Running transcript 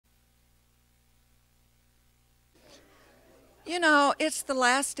You know, it's the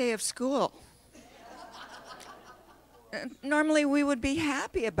last day of school. Normally we would be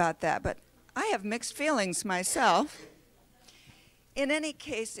happy about that, but I have mixed feelings myself. In any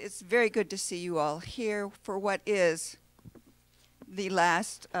case, it's very good to see you all here for what is the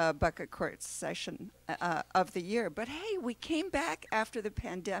last bucket court session of the year. But hey, we came back after the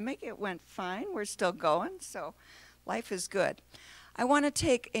pandemic. It went fine. We're still going, so life is good. I want to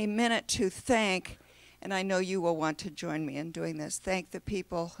take a minute to thank, and I know you will want to join me in doing this, thank the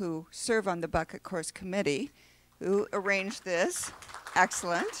people who serve on the Bucket Course Committee who arranged this.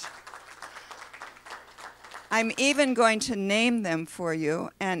 Excellent. I'm even going to name them for you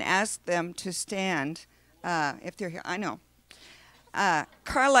and ask them to stand if they're here. I know.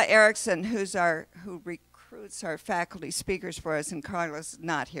 Carla Erickson, who recruits our faculty speakers for us, and Carla's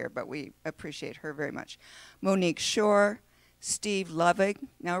not here, but we appreciate her very much. Monique Shore, Steve Lovig.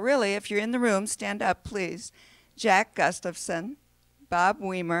 Now really, if you're in the room, stand up, please. Jack Gustafson, Bob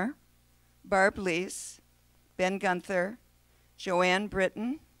Weimer, Barb Leese, Ben Gunther, Joanne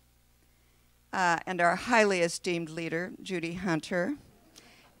Britton, and our highly esteemed leader, Judy Hunter,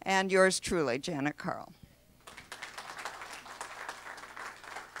 and yours truly, Janet Carl.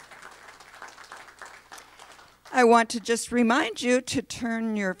 I want to just remind you to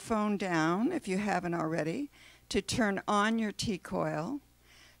turn your phone down, if you haven't already, to turn on your T-coil,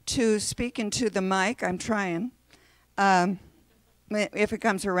 to speak into the mic. I'm trying. If it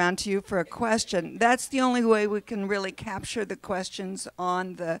comes around to you for a question. That's the only way we can really capture the questions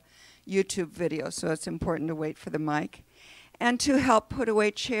on the YouTube video, so it's important to wait for the mic. And to help put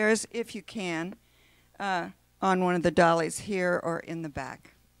away chairs, if you can, on one of the dollies here or in the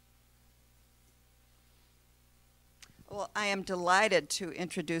back. Well, I am delighted to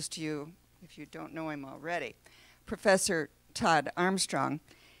introduce to you, if you don't know him already, Professor Todd Armstrong,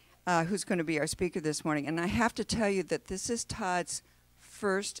 who's going to be our speaker this morning. And I have to tell you that this is Todd's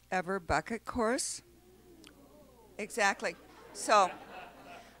first ever bucket course. Exactly. So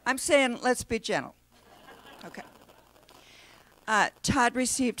I'm saying let's be gentle. Okay. Todd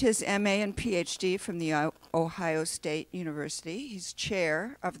received his MA and PhD from the Ohio State University. He's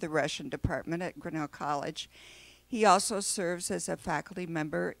chair of the Russian department at Grinnell College. He also serves as a faculty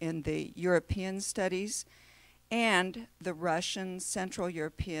member in the European Studies and the Russian, Central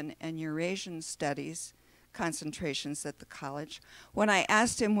European, and Eurasian Studies concentrations at the college. When I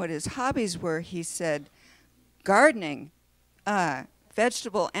asked him what his hobbies were, he said gardening,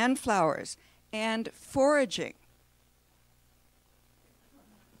 vegetable and flowers, and foraging.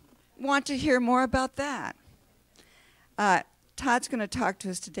 Want to hear more about that? Todd's going to talk to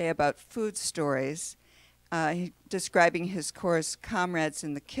us today about food stories, describing his course, Comrades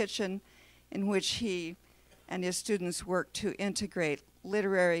in the Kitchen, in which he and his students work to integrate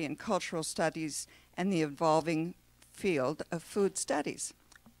literary and cultural studies and the evolving field of food studies.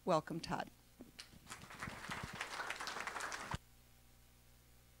 Welcome, Todd.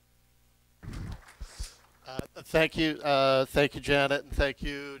 Thank you, Janet, and thank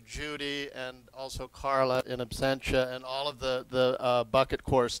you, Judy, and also Carla in absentia, and all of the Bucket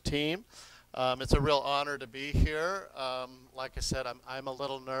Course team. It's a real honor to be here. Like I said, I'm a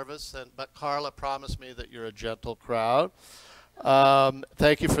little nervous, but Carla promised me that you're a gentle crowd.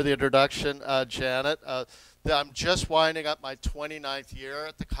 Thank you for the introduction, Janet. I'm just winding up my 29th year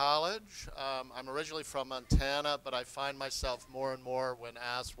at the college. I'm originally from Montana, but I find myself more and more when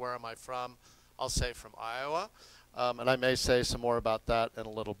asked where am I from, I'll say from Iowa. And I may say some more about that in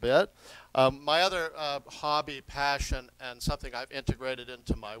a little bit. My other hobby, passion, and something I've integrated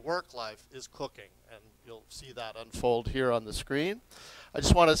into my work life is cooking, and you'll see that unfold here on the screen. I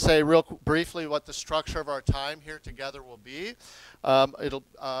just want to say real briefly what the structure of our time here together will be.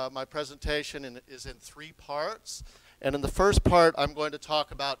 My presentation is in 3 parts, and in the first part I'm going to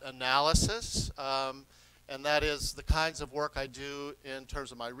talk about analysis, and that is the kinds of work I do in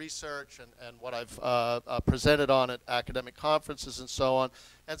terms of my research and what I've presented on at academic conferences and so on,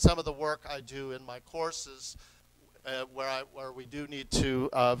 and some of the work I do in my courses where we do need to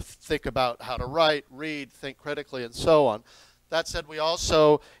think about how to write, read, think critically, and so on. That said, we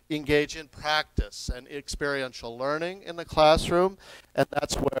also engage in practice and experiential learning in the classroom, and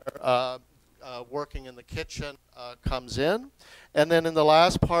that's where working in the kitchen comes in. And then in the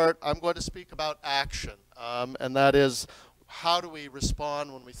last part, I'm going to speak about action, and that is how do we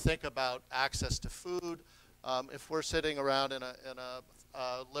respond when we think about access to food. If we're sitting around in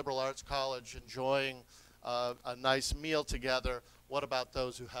a liberal arts college enjoying a nice meal together. What about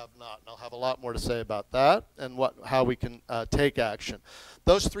those who have not? And I'll have a lot more to say about that and how we can take action.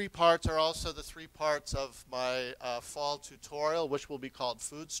 Those 3 parts are also the 3 parts of my fall tutorial, which will be called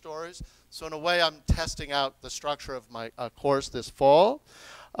Food Stories. So in a way, I'm testing out the structure of my course this fall.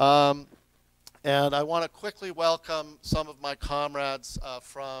 And I want to quickly welcome some of my comrades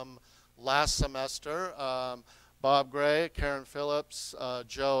from last semester. Bob Gray, Karen Phillips,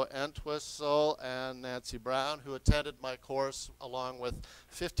 Joe Entwistle, and Nancy Brown, who attended my course along with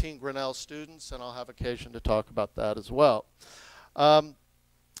 15 Grinnell students, and I'll have occasion to talk about that as well.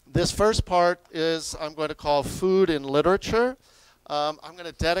 This first part is I'm going to call Food in Literature. I'm going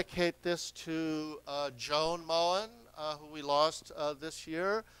to dedicate this to Joan Moen, who we lost this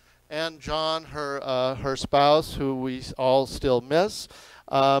year, and John, her spouse, who we all still miss.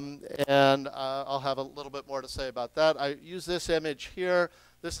 And I'll have a little bit more to say about that. I use this image here.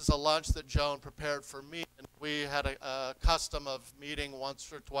 This is a lunch that Joan prepared for me. And we had a custom of meeting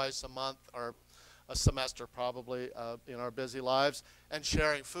once or twice a month, or a semester probably, in our busy lives, and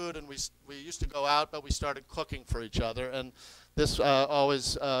sharing food. And we used to go out, but we started cooking for each other. And this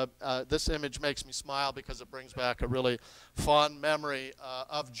this image makes me smile because it brings back a really fond memory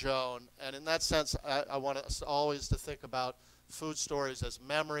of Joan. And in that sense, I want us always to think about food stories as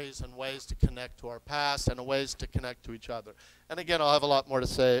memories and ways to connect to our past and ways to connect to each other. And again, I'll have a lot more to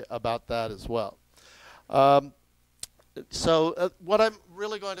say about that as well. What I'm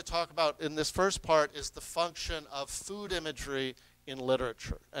really going to talk about in this first part is the function of food imagery in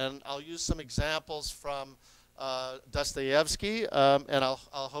literature. And I'll use some examples from Dostoevsky, and I'll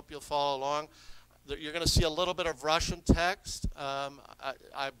hope you'll follow along. You're going to see a little bit of Russian text,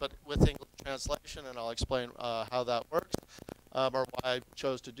 but with English translation, and I'll explain how that works, or why I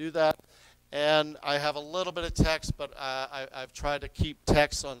chose to do that. And I have a little bit of text, but I've tried to keep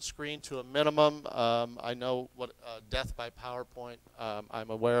text on screen to a minimum. I know what death by PowerPoint,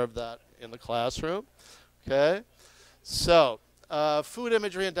 I'm aware of that in the classroom. Okay, so food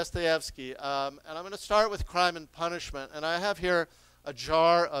imagery in Dostoevsky. And I'm going to start with Crime and Punishment. And I have here a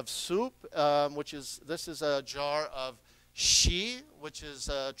jar of soup, this is a jar of shi, which is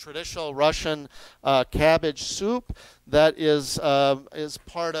a traditional Russian cabbage soup that is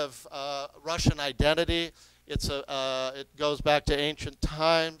part of Russian identity. It goes back to ancient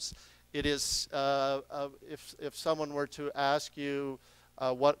times. It is, if someone were to ask you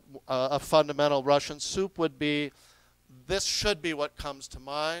what a fundamental Russian soup would be, this should be what comes to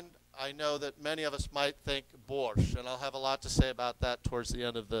mind. I know that many of us might think borscht, and I'll have a lot to say about that towards the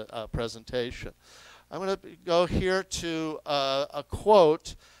end of the presentation. I'm going to go here to a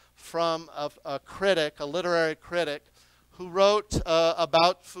quote from a critic, a literary critic, who wrote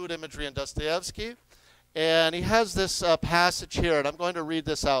about food imagery in Dostoevsky. And he has this passage here, and I'm going to read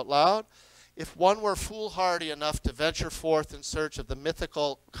this out loud. If one were foolhardy enough to venture forth in search of the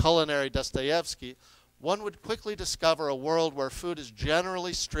mythical culinary Dostoevsky, one would quickly discover a world where food is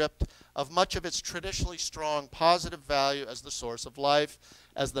generally stripped of much of its traditionally strong positive value as the source of life,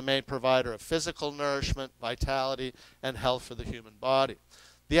 as the main provider of physical nourishment, vitality, and health for the human body.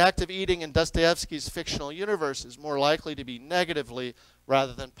 The act of eating in Dostoevsky's fictional universe is more likely to be negatively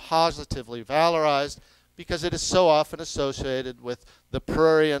rather than positively valorized because it is so often associated with the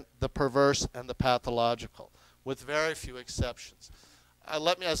prurient, the perverse, and the pathological, with very few exceptions.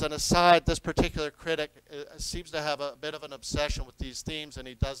 Let me, as an aside, this particular critic seems to have a bit of an obsession with these themes, and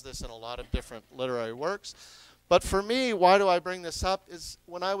he does this in a lot of different literary works. But for me, why do I bring this up is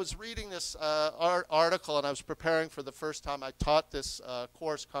when I was reading this article and I was preparing for the first time, I taught this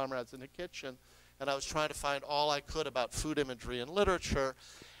course, Comrades in the Kitchen, and I was trying to find all I could about food imagery in literature.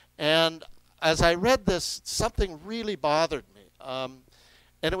 And as I read this, something really bothered me.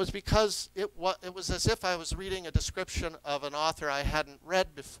 And it was because it was as if I was reading a description of an author I hadn't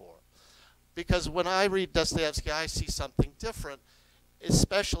read before. Because when I read Dostoevsky, I see something different,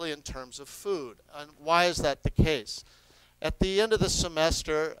 especially in terms of food. And why is that the case? At the end of the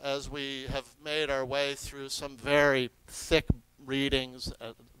semester, as we have made our way through some very thick readings,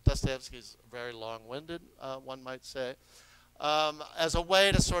 Dostoevsky is very long-winded, one might say, as a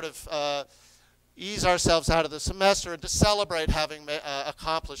way to sort of ease ourselves out of the semester and to celebrate having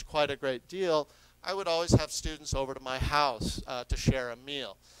accomplished quite a great deal, I would always have students over to my house to share a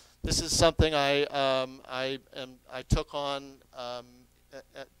meal. This is something I took on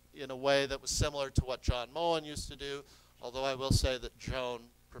in a way that was similar to what John Moen used to do, although I will say that Joan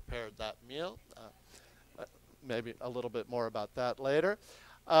prepared that meal. Maybe a little bit more about that later.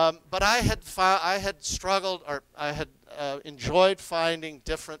 But I had struggled, or I had enjoyed finding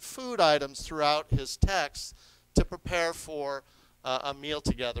different food items throughout his texts to prepare for a meal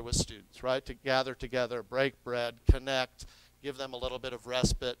together with students, right? To gather together, break bread, connect, give them a little bit of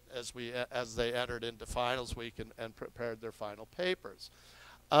respite as they entered into finals week and prepared their final papers.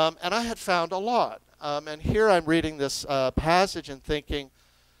 And I had found a lot. And here I'm reading this passage and thinking,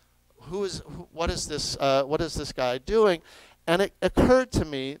 what is this guy doing? And it occurred to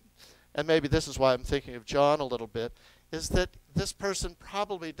me, and maybe this is why I'm thinking of John a little bit, is that this person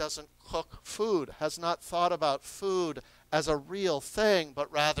probably doesn't cook food, has not thought about food as a real thing, but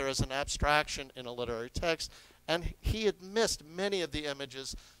rather as an abstraction in a literary text. And he had missed many of the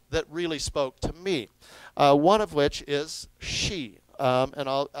images that really spoke to me, one of which is she.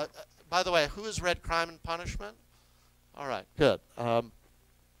 And by the way, who has read Crime and Punishment? All right, good.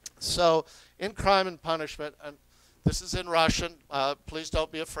 So in Crime and Punishment, and this is in Russian, please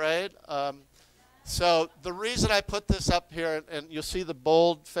don't be afraid. So the reason I put this up here, and you'll see the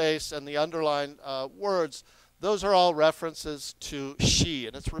bold face and the underlined words, those are all references to she,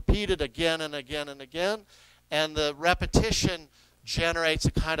 and it's repeated again and again and again, and the repetition generates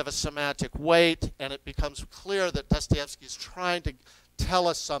a kind of a semantic weight, and it becomes clear that Dostoevsky is trying to tell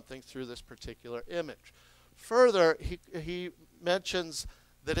us something through this particular image. Further, he mentions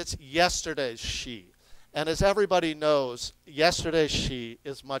that it's yesterday's she. And as everybody knows, yesterday's she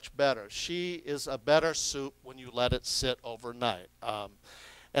is much better. She is a better soup when you let it sit overnight.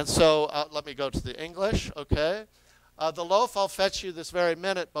 And so let me go to the English, okay? The loaf I'll fetch you this very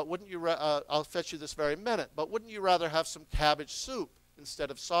minute, but wouldn't you? I'll fetch you this very minute, but wouldn't you rather have some cabbage soup instead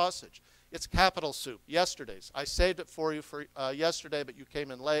of sausage? It's capital soup, yesterday's. I saved it for you for yesterday, but you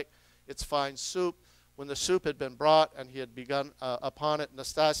came in late. It's fine soup. When the soup had been brought and he had begun upon it,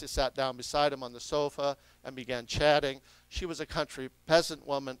 Nastasia sat down beside him on the sofa and began chatting. She was a country peasant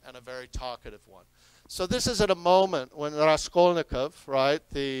woman and a very talkative one. So this is at a moment when Raskolnikov, right,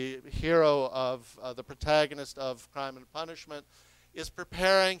 the hero of the protagonist of Crime and Punishment, is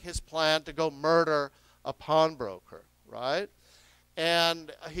preparing his plan to go murder a pawnbroker, right?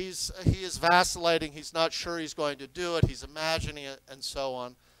 And he is vacillating. He's not sure he's going to do it. He's imagining it and so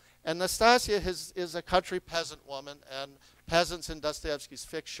on. And Nastasia is a country peasant woman, and peasants in Dostoevsky's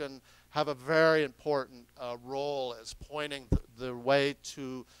fiction have a very important role as pointing the way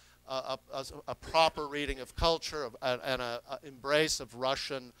to a proper reading of culture and an embrace of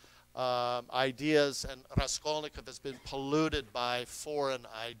Russian ideas. And Raskolnikov has been polluted by foreign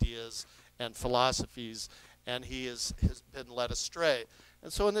ideas and philosophies, and he has been led astray.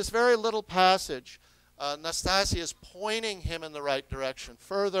 And so in this very little passage, Nastasia is pointing him in the right direction.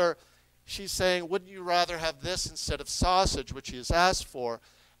 Further, she's saying, wouldn't you rather have this instead of sausage, which he has asked for?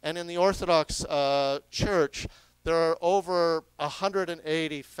 And in the Orthodox Church, there are over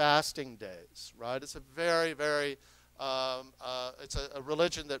 180 fasting days, right? It's a very, very, it's a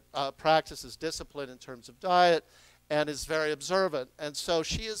religion that practices discipline in terms of diet and is very observant. And so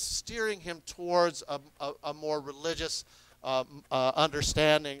she is steering him towards a more religious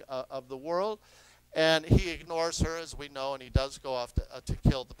understanding of the world. And he ignores her, as we know, and he does go off to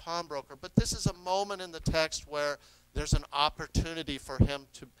kill the pawnbroker. But this is a moment in the text where there's an opportunity for him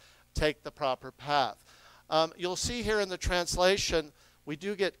to take the proper path. You'll see here in the translation, we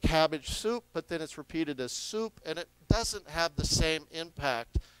do get cabbage soup, but then it's repeated as soup, and it doesn't have the same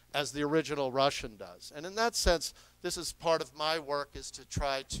impact as the original Russian does. And in that sense, this is part of my work, is to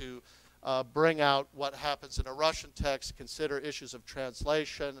try to bring out what happens in a Russian text, consider issues of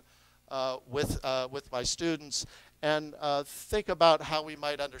translation, with my students, and think about how we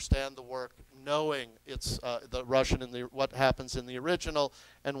might understand the work, knowing it's the Russian and what happens in the original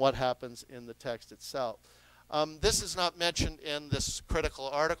and what happens in the text itself. This is not mentioned in this critical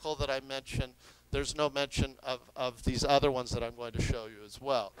article that I mentioned. There's no mention of these other ones that I'm going to show you as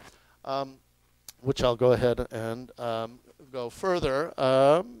well, which I'll go ahead and go further.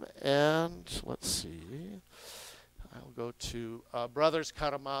 And let's see. I'll go to Brothers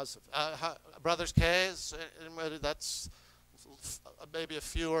Karamazov. Brothers K, that's maybe a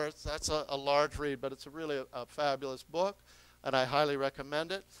fewer. That's a large read, but it's really a fabulous book, and I highly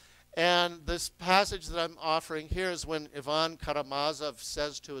recommend it. And this passage that I'm offering here is when Ivan Karamazov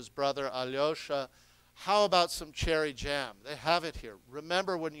says to his brother Alyosha, how about some cherry jam? They have it here.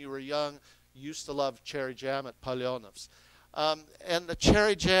 Remember when you were young, you used to love cherry jam at Palyonov's. And the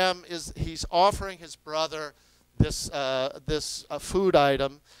cherry jam is, he's offering his brother this food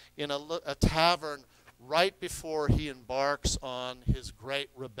item in a tavern right before he embarks on his great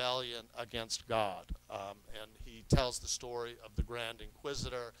rebellion against God. And he tells the story of the Grand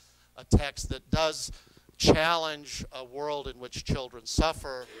Inquisitor, a text that does challenge a world in which children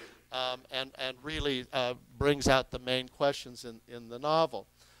suffer, and really brings out the main questions in the novel.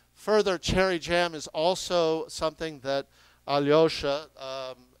 Further, cherry jam is also something that Alyosha,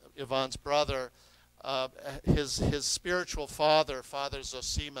 Ivan's brother, his spiritual father, Father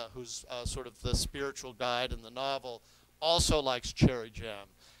Zosima, who's sort of the spiritual guide in the novel, also likes cherry jam.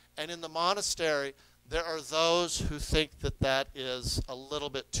 And in the monastery, there are those who think that that is a little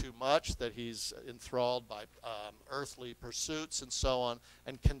bit too much, that he's enthralled by earthly pursuits and so on,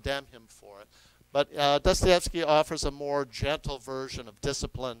 and condemn him for it. But Dostoevsky offers a more gentle version of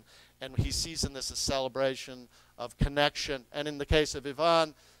discipline, and he sees in this a celebration of connection. And in the case of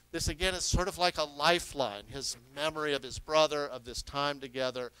Ivan, this again is sort of like a lifeline, his memory of his brother, of this time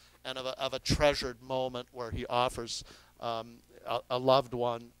together, and of a treasured moment where he offers a loved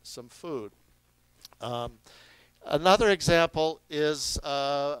one some food. Another example is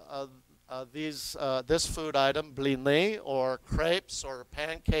this food item, blini, or crepes or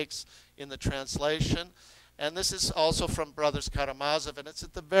pancakes in the translation. And this is also from Brothers Karamazov, and it's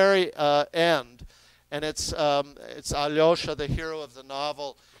at the very end. And it's Alyosha, the hero of the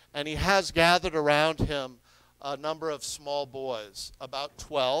novel, and he has gathered around him a number of small boys, about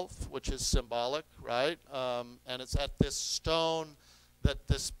 12, which is symbolic, right? And it's at this stone that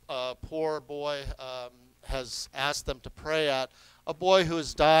this poor boy has asked them to pray at, a boy who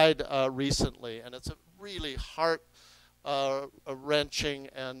has died recently. And it's a really heart-wrenching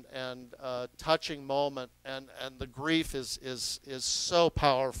and touching moment, and the grief is so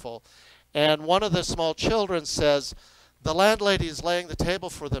powerful. And one of the small children says, "The landlady is laying the table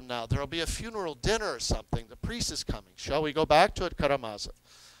for them now. There will be a funeral dinner or something. The priest is coming. Shall we go back to it, Karamazov?"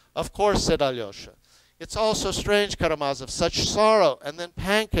 "Of course," said Alyosha. "It's all so strange, Karamazov, such sorrow, and then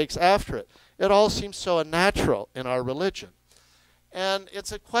pancakes after it. It all seems so unnatural in our religion." And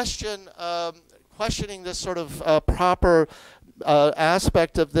it's a question, questioning this sort of proper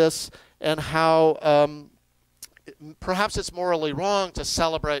aspect of this, and how perhaps it's morally wrong to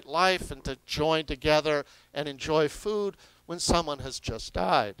celebrate life and to join together and enjoy food when someone has just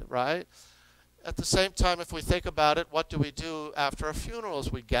died, right? At the same time, if we think about it, what do we do after a funeral?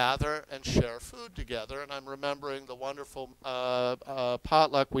 Is we gather and share food together. And I'm remembering the wonderful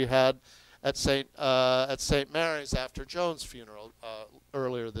potluck we had at St. Mary's after Joan's funeral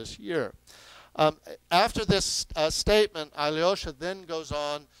earlier this year. After this statement, Alyosha then goes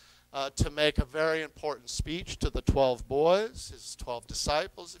on to make a very important speech to the 12 boys, his 12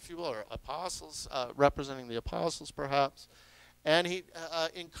 disciples, if you will, or apostles, representing the apostles perhaps. And he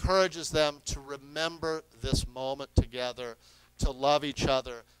encourages them to remember this moment together, to love each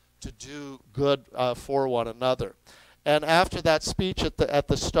other, to do good for one another. And after that speech at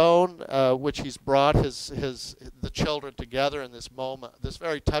the stone, which he's brought the children together in this moment, this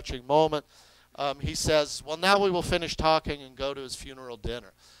very touching moment, he says, "Well, now we will finish talking and go to his funeral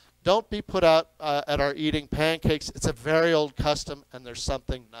dinner. Don't be put out at our eating pancakes. It's a very old custom, and there's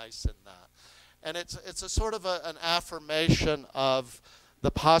something nice in that." And it's a sort of an affirmation of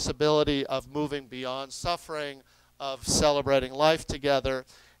the possibility of moving beyond suffering, of celebrating life together,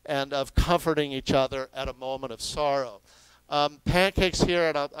 and of comforting each other at a moment of sorrow. Pancakes here,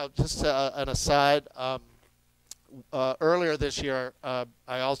 and I'll just an aside, earlier this year, I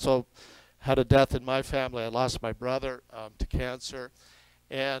also had a death in my family. I lost my brother to cancer.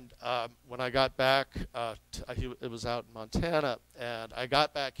 And when I got back, it was out in Montana, and I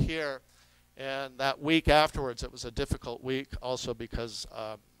got back here, and that week afterwards, it was a difficult week, also because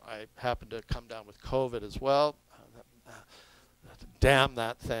I happened to come down with COVID as well. Damn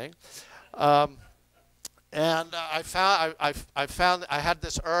that thing. And I found I had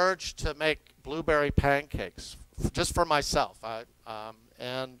this urge to make blueberry pancakes just for myself.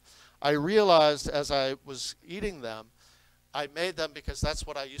 And I realized as I was eating them, I made them because that's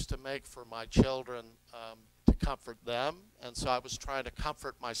what I used to make for my children to comfort them. And so I was trying to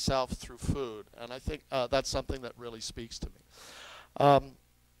comfort myself through food. And I think that's something that really speaks to me.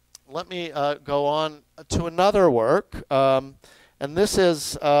 Let me go on to another work. And this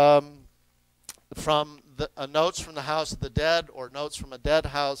is from Notes from the House of the Dead, or Notes from a Dead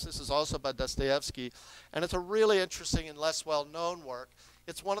House. This is also by Dostoevsky. And it's a really interesting and less well-known work.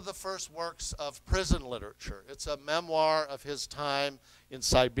 It's one of the first works of prison literature. It's a memoir of his time in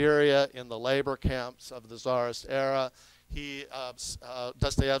Siberia, in the labor camps of the Tsarist era.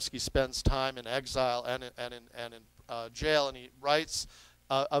 Dostoevsky spends time in exile and in jail, and he writes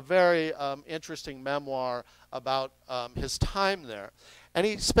a very interesting memoir about his time there. And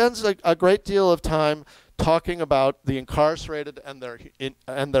he spends a great deal of time talking about the incarcerated and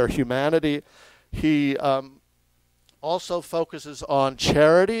their humanity. He also focuses on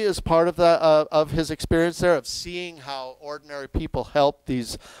charity as part of his experience there, of seeing how ordinary people help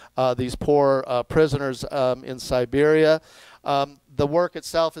these poor prisoners in Siberia. The work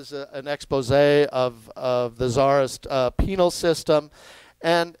itself is an expose of the Tsarist penal system.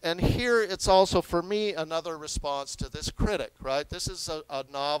 And here it's also, for me, another response to this critic, right? This is a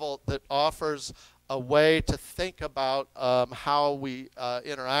novel that offers a way to think about how we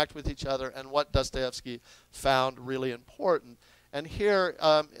interact with each other and what Dostoevsky found really important. And here,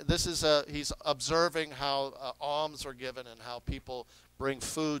 he's observing how alms are given and how people bring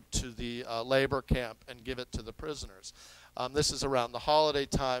food to the labor camp and give it to the prisoners. This is around the holiday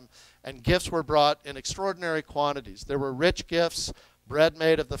time, and gifts were brought in extraordinary quantities. There were rich gifts, bread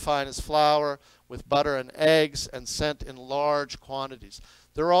made of the finest flour, with butter and eggs, and sent in large quantities.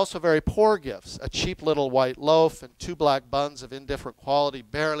 There were also very poor gifts, a cheap little white loaf and 2 black buns of indifferent quality,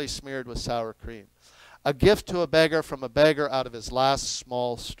 barely smeared with sour cream. A gift to a beggar from a beggar out of his last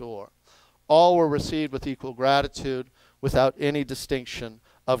small store. All were received with equal gratitude, without any distinction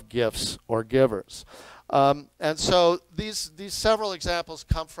of gifts or givers. And so these several examples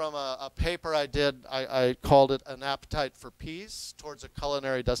come from a paper I did. I called it An Appetite for Peace, Towards a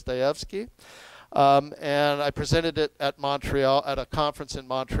Culinary Dostoevsky. And I presented it at Montreal, at a conference in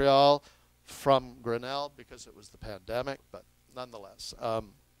Montreal from Grinnell, because it was the pandemic, but nonetheless.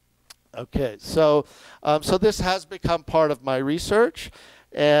 Okay, so this has become part of my research,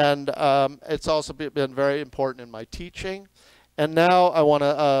 and it's also been very important in my teaching. And now I want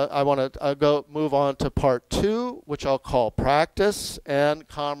to move on to part 2, which I'll call Practice and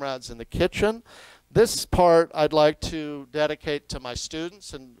Comrades in the Kitchen. This part I'd like to dedicate to my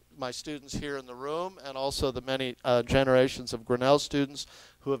students, and my students here in the room, and also the many generations of Grinnell students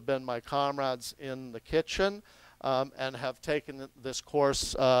who have been my comrades in the kitchen and have taken this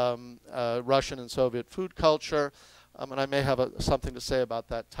course, Russian and Soviet Food Culture, and I may have something to say about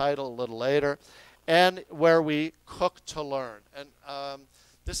that title a little later, and where we cook to learn. And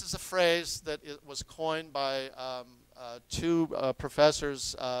this is a phrase that was coined by 2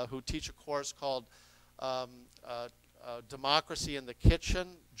 professors who teach a course called Democracy in the Kitchen,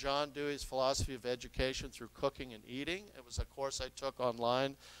 John Dewey's Philosophy of Education Through Cooking and Eating. It was a course I took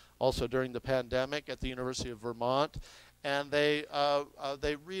online also during the pandemic at the University of Vermont. And they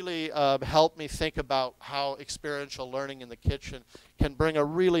really helped me think about how experiential learning in the kitchen can bring a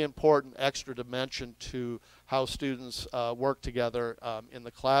really important extra dimension to how students work together in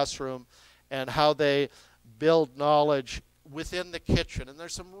the classroom, and how they build knowledge within the kitchen. And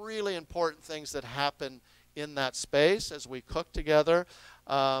there's some really important things that happen in that space as we cook together,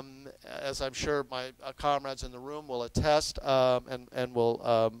 as I'm sure my comrades in the room will attest and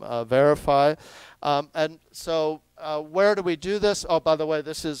will verify. And so where do we do this? Oh, by the way,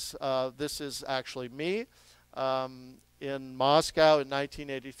 this is actually me in Moscow in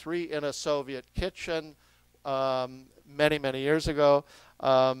 1983 in a Soviet kitchen many, many years ago.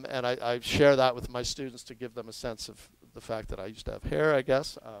 And I share that with my students to give them a sense of the fact that I used to have hair, I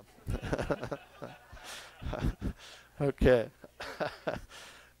guess. Okay.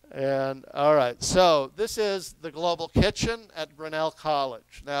 And all right, so this is the Global Kitchen at Grinnell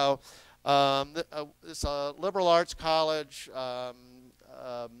College. Now, it's a liberal arts college,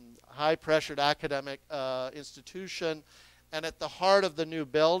 high-pressured academic institution, and at the heart of the new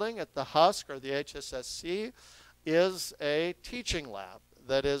building, at the Husk, or the HSSC, is a teaching lab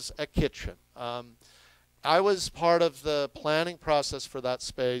that is a kitchen. I was part of the planning process for that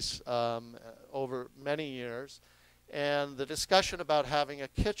space over many years, and the discussion about having a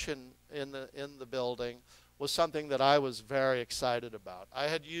kitchen in the building was something that I was very excited about. I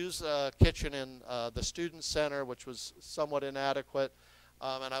had used a kitchen in the student center, which was somewhat inadequate,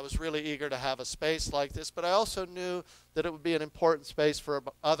 and I was really eager to have a space like this, but I also knew that it would be an important space for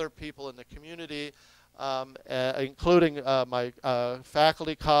other people in the community, including my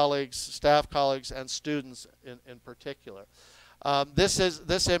faculty colleagues, staff colleagues, and students in particular.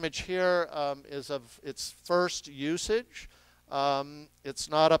 This image here is of its first usage. It's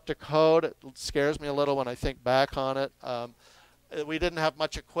not up to code. It scares me a little when I think back on it. We didn't have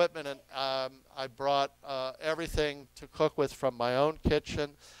much equipment, and I brought everything to cook with from my own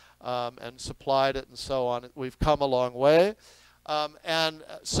kitchen and supplied it and so on. We've come a long way. And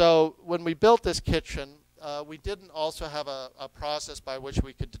so when we built this kitchen, we didn't also have a process by which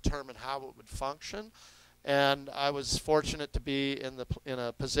we could determine how it would function. And I was fortunate to be in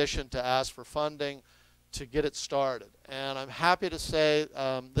a position to ask for funding to get it started. And I'm happy to say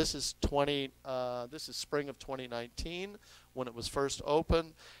this is spring of 2019 when it was first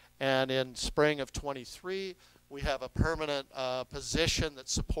opened. And in spring of 23, we have a permanent position that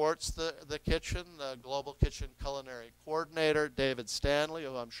supports the kitchen, the Global Kitchen Culinary Coordinator, David Stanley,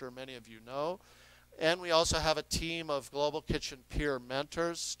 who I'm sure many of you know. And we also have a team of Global Kitchen peer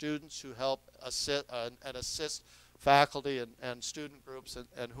mentors, students who help assist faculty and student groups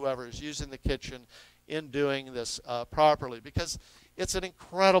and whoever is using the kitchen in doing this properly, because it's an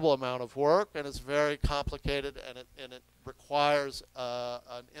incredible amount of work, and it's very complicated, and it requires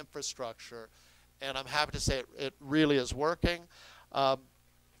an infrastructure. And I'm happy to say it really is working.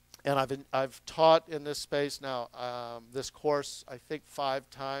 And I've taught in this space now, this course, I think 4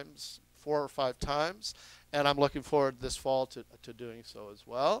 or 5 times, and I'm looking forward this fall to doing so as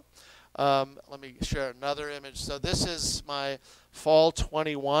well. Let me share another image. So this is my Fall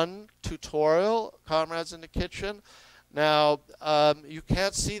 21 tutorial, Comrades in the Kitchen. Now, you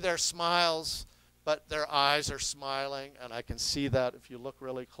can't see their smiles, but their eyes are smiling, and I can see that if you look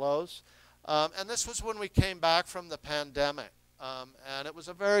really close. And this was when we came back from the pandemic. And it was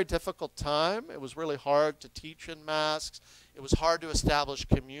a very difficult time. It was really hard to teach in masks. It was hard to establish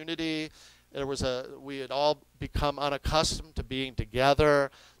community. We had all become unaccustomed to being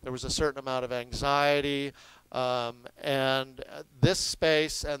together. There was a certain amount of anxiety. And this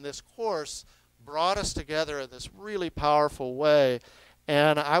space and this course brought us together in this really powerful way.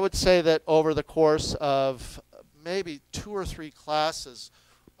 And I would say that over the course of maybe 2 or 3 classes,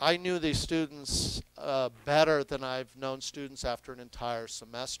 I knew these students better than I've known students after an entire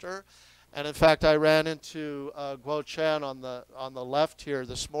semester. And in fact, I ran into Guo Chen on the left here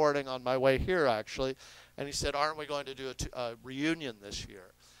this morning on my way here, actually. And he said, aren't we going to do a reunion this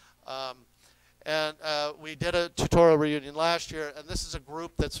year? And we did a tutorial reunion last year, and this is a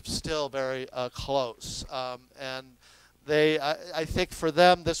group that's still very close. And I think for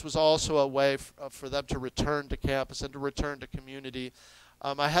them, this was also a way for them to return to campus and to return to community.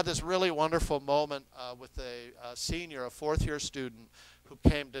 I had this really wonderful moment with a senior, a 4th-year student, who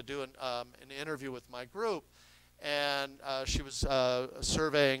came to do an interview with my group. And she was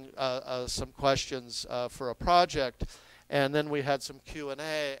surveying some questions for a project. And then we had some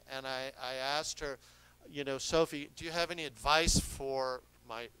Q&A, and I asked her, you know, Sophie, do you have any advice for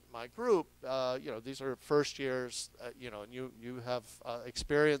my group? You know, these are first years, you know, and you have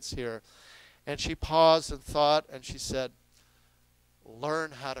experience here. And she paused and thought, and she said,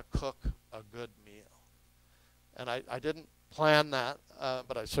 learn how to cook a good meal. And I didn't plan that,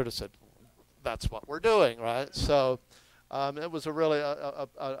 but I sort of said, that's what we're doing, right? So it was a really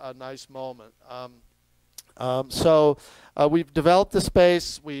a nice moment. We've developed the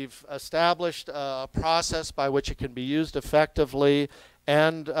space. We've established a process by which it can be used effectively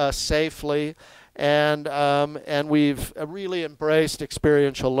and safely. And we've really embraced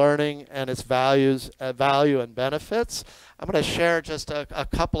experiential learning and its value and benefits. I'm going to share just a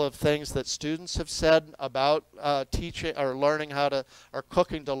couple of things that students have said about teaching or learning or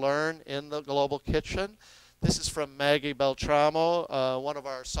cooking to learn in the Global Kitchen. This is from Maggie Beltramo, one of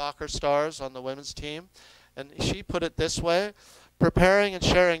our soccer stars on the women's team. And she put it this way: preparing and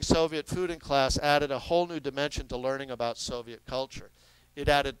sharing Soviet food in class added a whole new dimension to learning about Soviet culture. It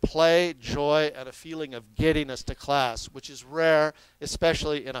added play, joy, and a feeling of giddiness to class, which is rare,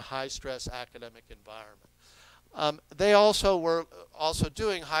 especially in a high-stress academic environment. They also were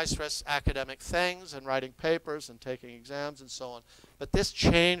doing high-stress academic things and writing papers and taking exams and so on. But this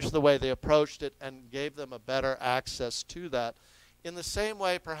changed the way they approached it and gave them a better access to that, in the same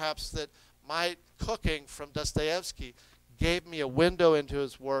way, perhaps, that my cooking from Dostoevsky gave me a window into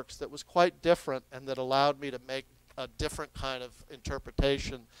his works that was quite different and that allowed me to make a different kind of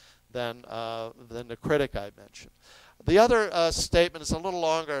interpretation than the critic I mentioned. The other statement is a little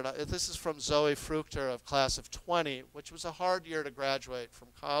longer, and this is from Zoe Fruchter of class of 20, which was a hard year to graduate from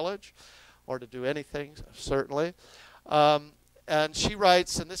college, or to do anything, certainly. And she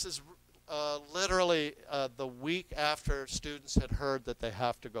writes, and this is literally the week after students had heard that they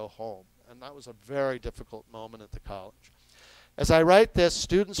have to go home. And that was a very difficult moment at the college. As I write this,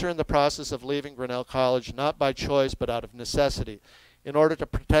 students are in the process of leaving Grinnell College not by choice but out of necessity in order to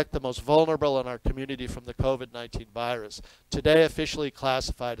protect the most vulnerable in our community from the COVID-19 virus, today officially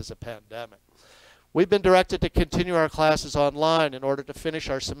classified as a pandemic. We've been directed to continue our classes online in order to finish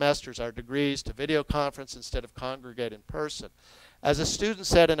our semesters, our degrees, to video conference instead of congregate in person. As a student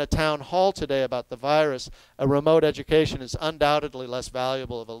said in a town hall today about the virus, a remote education is undoubtedly less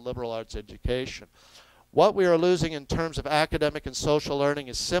valuable of a liberal arts education. What we are losing in terms of academic and social learning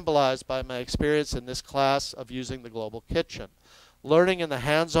is symbolized by my experience in this class of using the Global Kitchen. Learning in the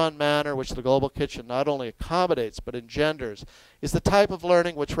hands-on manner which the Global Kitchen not only accommodates but engenders is the type of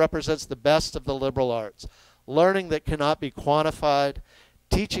learning which represents the best of the liberal arts. Learning that cannot be quantified,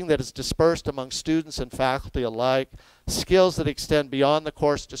 teaching that is dispersed among students and faculty alike, skills that extend beyond the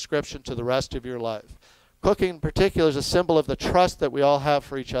course description to the rest of your life. Cooking in particular is a symbol of the trust that we all have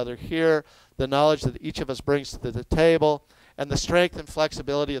for each other here, the knowledge that each of us brings to the table, and the strength and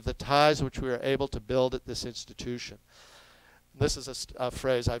flexibility of the ties which we are able to build at this institution. This is a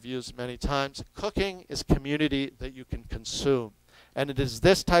phrase I've used many times. Cooking is community that you can consume. And it is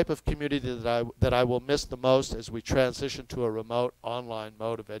this type of community that I will miss the most as we transition to a remote online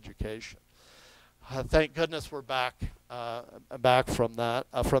mode of education. Thank goodness we're back from that,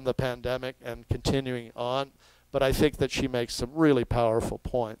 from the pandemic and continuing on. But I think that she makes some really powerful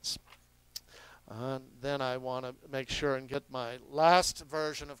points. Then I want to make sure and get my last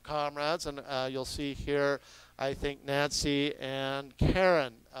version of comrades. And you'll see here, I think, Nancy and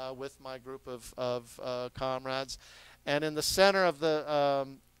Karen with my group of comrades. And in the center of the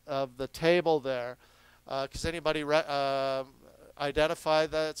table there, does anybody identify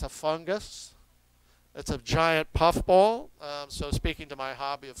that it's a fungus? It's a giant puffball. So speaking to my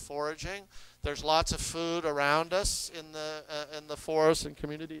hobby of foraging, there's lots of food around us in the forest and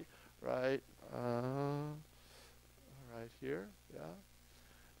community, right? Right here,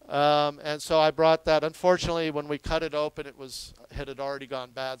 yeah. And so I brought that. Unfortunately, when we cut it open, it had already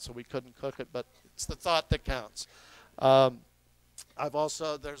gone bad, so we couldn't cook it. But it's the thought that counts. I've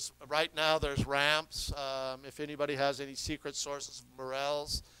also right now there's ramps. If anybody has any secret sources of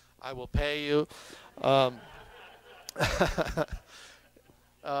morels, I will pay you.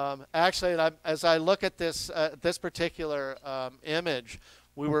 Actually, as I look at this particular image,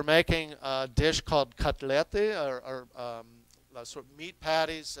 we were making a dish called cutlette, or sort of meat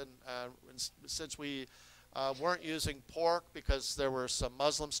patties, and since we weren't using pork because there were some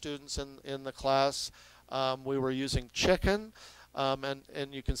Muslim students in the class, we were using chicken,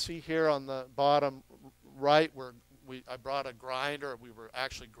 and you can see here on the bottom right where I brought a grinder. We were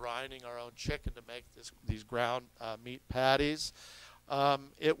actually grinding our own chicken to make these ground meat patties.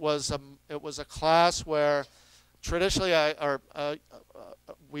 It was a class where traditionally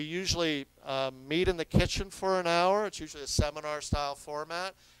we usually meet in the kitchen for an hour. It's usually a seminar-style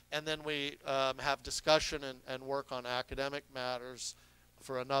format, and then we have discussion and work on academic matters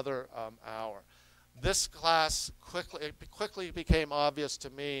for another hour. This class quickly became obvious to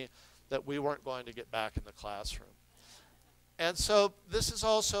me that we weren't going to get back in the classroom. And so this is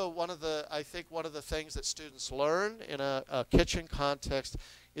also I think one of the things that students learn in a kitchen context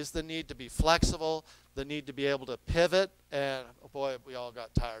is the need to be flexible, the need to be able to pivot, and oh boy, we all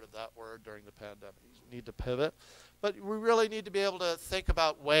got tired of that word during the pandemic. You need to pivot. But we really need to be able to think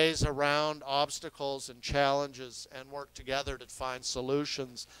about ways around obstacles and challenges and work together to find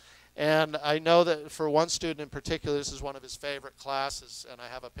solutions. And I know that for one student in particular, this is one of his favorite classes, and I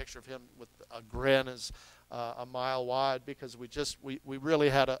have a picture of him with a grin a mile wide because we really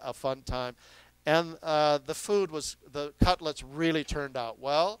had a fun time. And the cutlets really turned out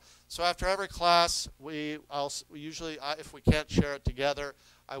well. So after every class, we usually, if we can't share it together,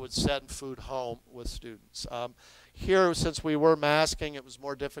 I would send food home with students. Here, since we were masking, it was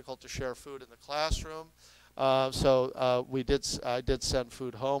more difficult to share food in the classroom. So I did send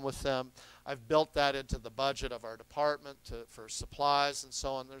food home with them. I've built that into the budget of our department for supplies and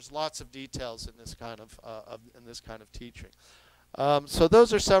so on. There's lots of details in this kind of teaching. So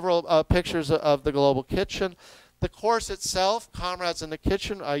those are several pictures of the Global Kitchen. The course itself, Comrades in the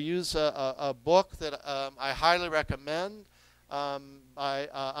Kitchen, I use a book that I highly recommend by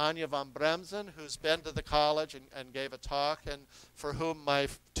Anja van Bremzen, who's been to the college and gave a talk, and for whom my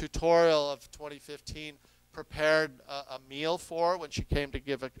tutorial of 2015 prepared a meal for when she came to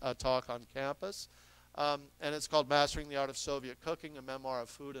give a talk on campus. And it's called Mastering the Art of Soviet Cooking, a memoir of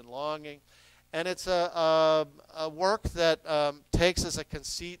food and longing. And it's a work that takes as a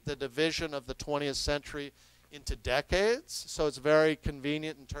conceit the division of the 20th century into decades. So it's very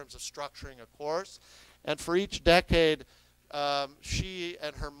convenient in terms of structuring a course. And for each decade, she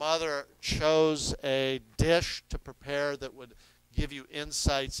and her mother chose a dish to prepare that would give you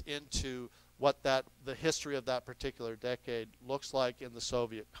insights into what the history of that particular decade looks like in the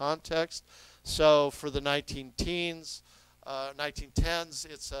Soviet context. So for the 1910s,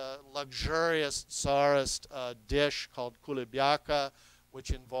 it's a luxurious Tsarist dish called kulebyaka, which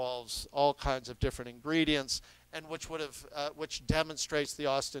involves all kinds of different ingredients, and which demonstrates the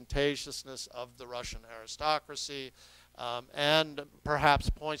ostentatiousness of the Russian aristocracy, and perhaps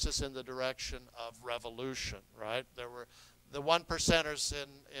points us in the direction of revolution. Right? There were the one percenters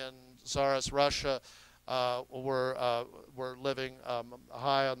in Tsarist Russia were living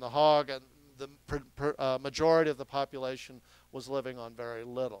high on the hog, and the majority of the population was living on very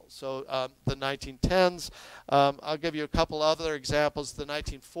little. So the 1910s, I'll give you a couple other examples. The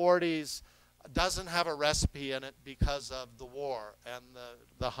 1940s doesn't have a recipe in it because of the war and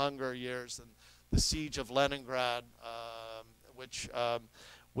the hunger years and the siege of Leningrad, which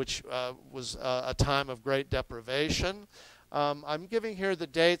was a time of great deprivation. I'm giving here the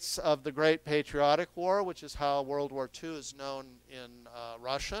dates of the Great Patriotic War, which is how World War II is known in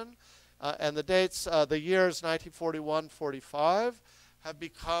Russian. And the dates, the years 1941-45 have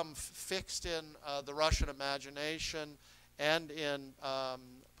become fixed in the Russian imagination and in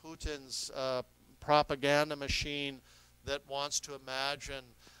Putin's propaganda machine that wants to imagine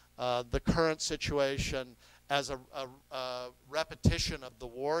the current situation as a repetition of the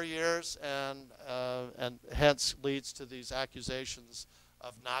war years, and hence leads to these accusations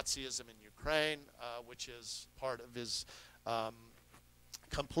of Nazism in Ukraine, which is part of his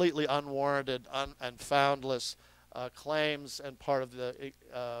completely unwarranted and foundless claims, and part of the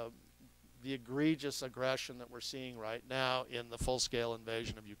egregious aggression that we're seeing right now in the full-scale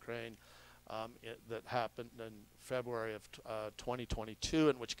invasion of Ukraine that happened in February of 2022,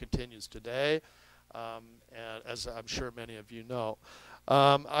 and which continues today. And as I'm sure many of you know,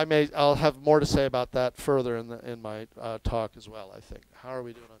 I'll have more to say about that further in my talk as well, I think. How are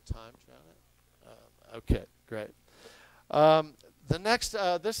we doing on time, Janet? Okay, great. The next,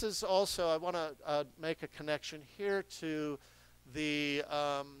 this is also, I want to make a connection here to the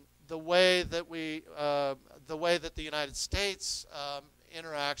way that the United States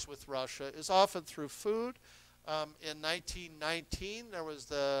interacts with Russia is often through food. In 1919, there was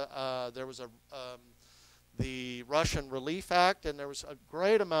the Russian Relief Act, and there was a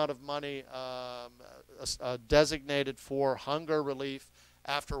great amount of money designated for hunger relief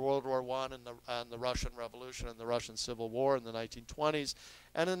after World War I and the Russian Revolution and the Russian Civil War in the 1920s.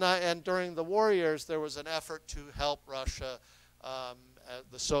 And during the war years, there was an effort to help Russia,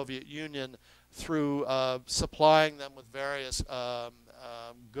 the Soviet Union, through supplying them with various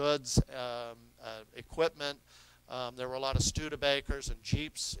goods, equipment. There were a lot of Studebakers and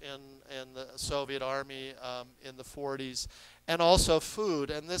Jeeps in the Soviet Army in the 40s, and also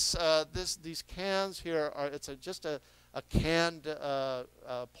food. And these cans here are just a canned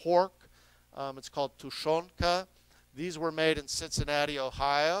pork. It's called tushonka. These were made in Cincinnati,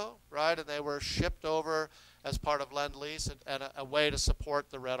 Ohio, right? And they were shipped over as part of Lend-Lease and a way to support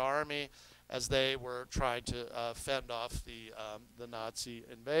the Red Army as they were trying to fend off the Nazi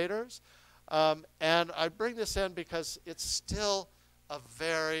invaders. And I bring this in because it's still a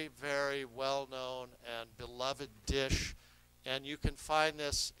very, very well-known and beloved dish. And you can find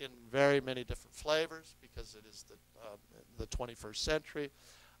this in very many different flavors because it is the 21st century.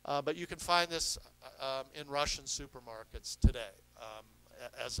 But you can find this in Russian supermarkets today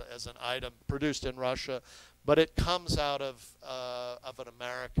as an item produced in Russia. But it comes out of an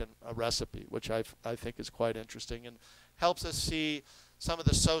American recipe, which I think is quite interesting and helps us see some of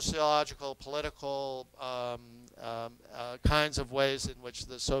the sociological, political kinds of ways in which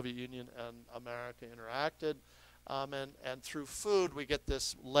the Soviet Union and America interacted. And through food, we get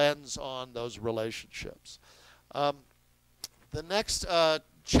this lens on those relationships. The next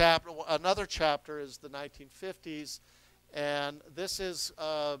chapter, another chapter, is the 1950s, and this is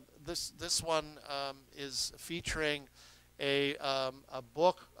this one is featuring a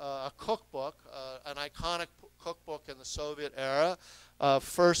book, a cookbook, an iconic cookbook in the Soviet era,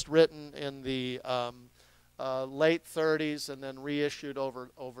 first written in the late 30s and then reissued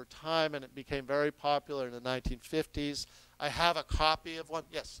over time, and it became very popular in the 1950s. I have a copy of one.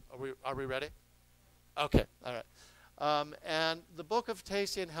 Yes, are we ready? Okay, all right. And the Book of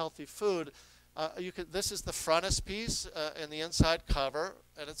Tasty and Healthy Food, this is the frontispiece in the inside cover,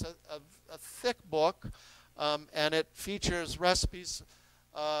 and it's a thick book, and it features recipes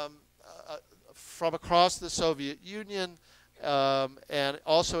from across the Soviet Union, and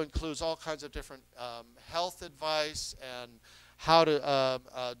also includes all kinds of different health advice and how to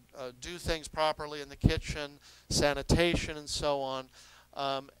do things properly in the kitchen, sanitation, and so on.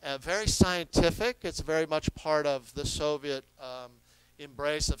 Very scientific. It's very much part of the Soviet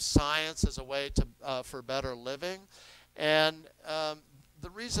embrace of science as a way for better living. And the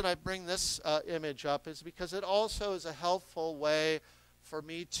reason I bring this image up is because it also is a helpful way for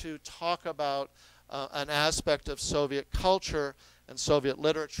me to talk about an aspect of Soviet culture and Soviet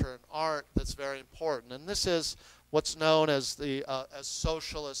literature and art that's very important. And this is what's known as as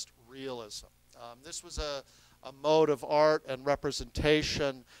socialist realism. This was a mode of art and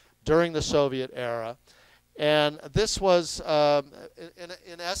representation during the Soviet era. And this was,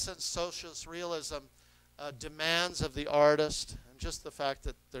 in essence, socialist realism demands of the artist, and just the fact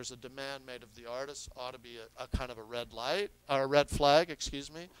that there's a demand made of the artist ought to be a kind of a red light, or a red flag,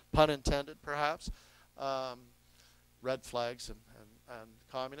 excuse me, pun intended perhaps. Red flags and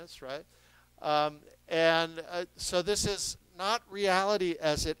communists, right? So this is not reality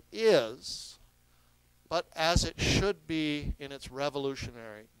as it is, but as it should be in its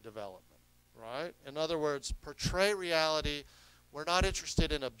revolutionary development. right? In other words, portray reality. We're not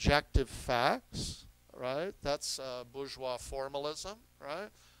interested in objective facts, right? That's bourgeois formalism, right?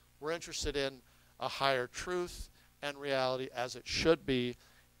 We're interested in a higher truth and reality as it should be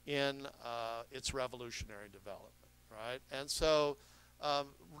in its revolutionary development, right? And so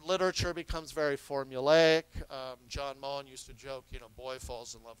literature becomes very formulaic. John Moen used to joke, you know, boy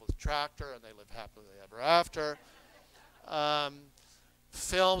falls in love with tractor and they live happily ever after.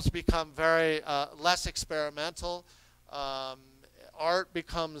 Films become very less experimental. Art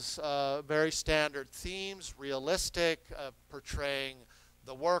becomes very standard themes, realistic, portraying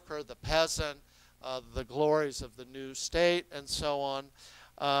the worker, the peasant, the glories of the new state, and so on,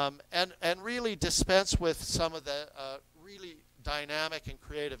 and really dispense with some of the really dynamic and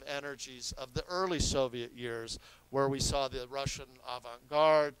creative energies of the early Soviet years, where we saw the Russian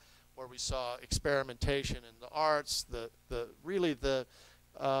avant-garde, where we saw experimentation in the arts, the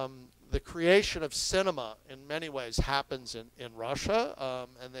creation of cinema in many ways happens in Russia,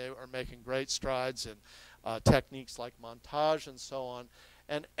 and they are making great strides in techniques like montage and so on.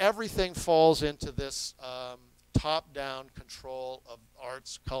 And everything falls into this top-down control of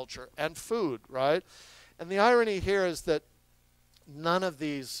arts, culture, and food, right? And the irony here is that none of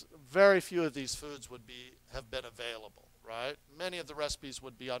these, very few of these foods would have been available, right? Many of the recipes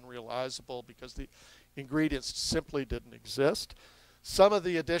would be unrealizable because the ingredients simply didn't exist. Some of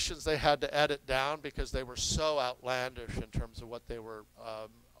the additions they had to edit down because they were so outlandish in terms of what they were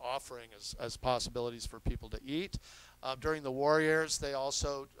offering as possibilities for people to eat. During the war years, they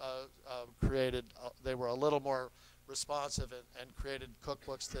also they were a little more responsive and created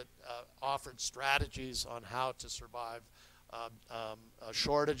cookbooks that offered strategies on how to survive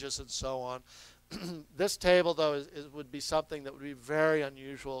shortages and so on. This table, though, would be something that would be very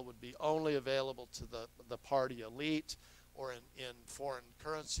unusual. It would be only available to the party elite or in foreign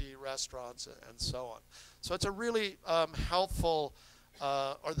currency restaurants and so on. So it's a really helpful,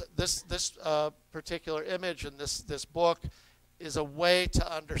 this particular image in this book is a way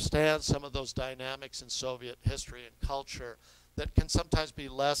to understand some of those dynamics in Soviet history and culture that can sometimes be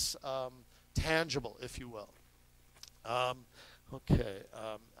less tangible, if you will. I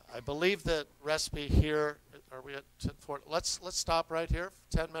believe that recipe here, are we at 10:40? Let's stop right here,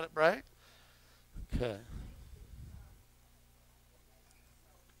 10-minute break. Okay.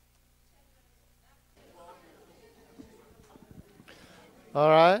 All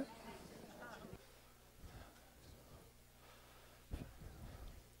right.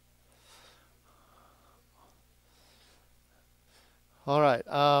 All right.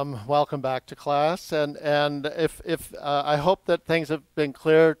 Welcome back to class, and if I hope that things have been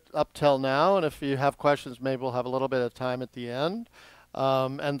clear up till now, and if you have questions, maybe we'll have a little bit of time at the end.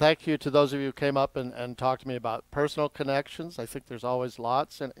 And thank you to those of you who came up and talked to me about personal connections. I think there's always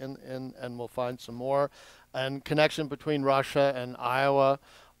lots, and we'll find some more. And connection between Russia and Iowa.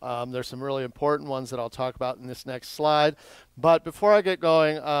 There's some really important ones that I'll talk about in this next slide. But before I get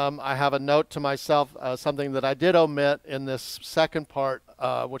going, I have a note to myself, something that I did omit in this second part,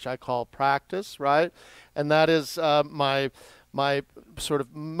 which I call practice, right? And that is my sort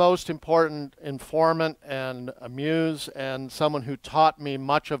of most important informant and muse, and someone who taught me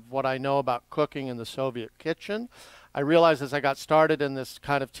much of what I know about cooking in the Soviet kitchen. I realized as I got started in this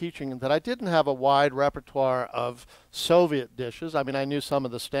kind of teaching that I didn't have a wide repertoire of Soviet dishes. I mean, I knew some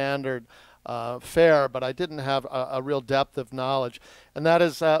of the standard fare, but I didn't have a real depth of knowledge. And that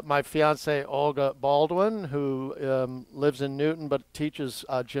is my fiancée, Olga Baldwin, who lives in Newton but teaches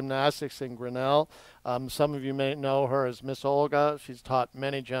gymnastics in Grinnell. Some of you may know her as Miss Olga. She's taught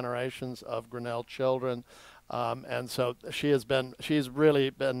many generations of Grinnell children. And so she's really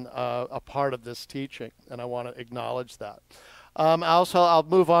been a part of this teaching, and I want to acknowledge that. I'll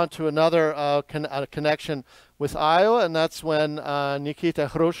move on to another connection with Iowa, and that's when Nikita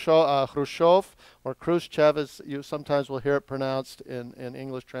Khrushchev, or Khrushchev, as you sometimes will hear it pronounced in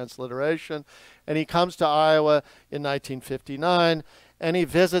English transliteration, and he comes to Iowa in 1959. And he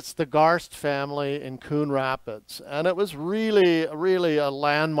visits the Garst family in Coon Rapids. And it was really a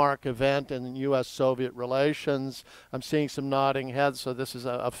landmark event in U.S.-Soviet relations. I'm seeing some nodding heads, so this is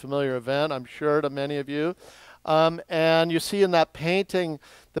a familiar event, I'm sure, to many of you. And you see in that painting,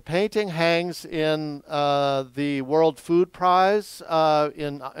 the painting hangs in the World Food Prize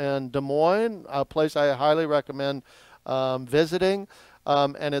in Des Moines, a place I highly recommend visiting.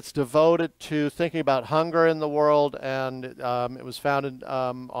 And it's devoted to thinking about hunger in the world, and it was founded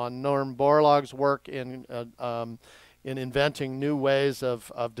on Norm Borlaug's work in inventing new ways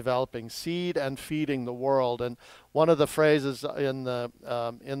of developing seed and feeding the world. And one of the phrases in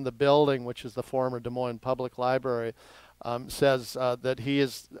the building, which is the former Des Moines Public Library, says that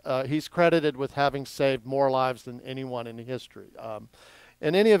he's credited with having saved more lives than anyone in history.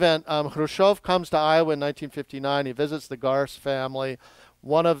 In any event, Khrushchev comes to Iowa in 1959. He visits the Garst family,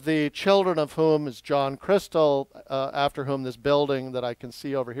 one of the children of whom is John Crystal, after whom this building that I can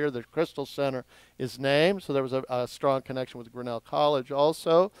see over here, the Crystal Center, is named. So there was a strong connection with Grinnell College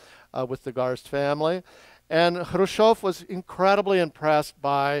also, with the Garst family. And Khrushchev was incredibly impressed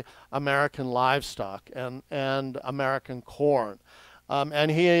by American livestock and American corn.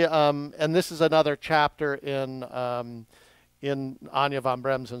 And this is another chapter in Anya von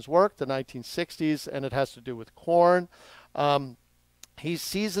Bremsen's work, the 1960s, and it has to do with corn. He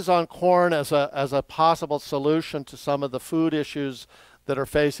seizes on corn as a possible solution to some of the food issues that are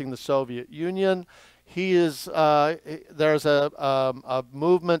facing the Soviet Union. There's a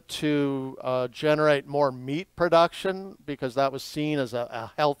movement to generate more meat production because that was seen as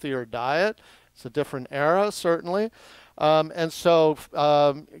a healthier diet. It's a different era, certainly. And so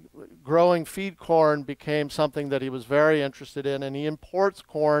growing feed corn became something that he was very interested in, and he imports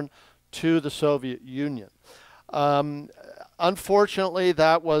corn to the Soviet Union. Unfortunately,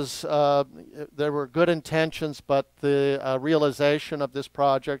 that was there were good intentions, but the realization of this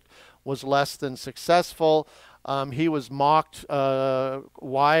project was less than successful. He was mocked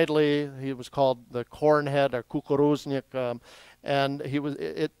widely. He was called the cornhead or kukuruznik, and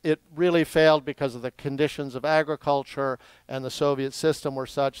it really failed because of the conditions of agriculture, and the Soviet system were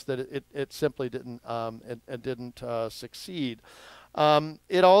such that it simply didn't succeed.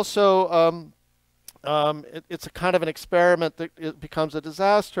 It also it's a kind of an experiment that it becomes a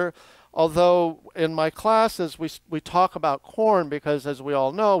disaster. Although in my classes we talk about corn because, as we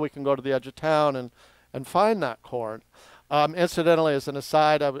all know, we can go to the edge of town and find that corn. Incidentally, as an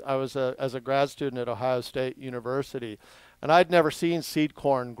aside, I was as a grad student at Ohio State University, and I'd never seen seed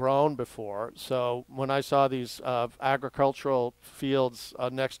corn grown before. So when I saw these agricultural fields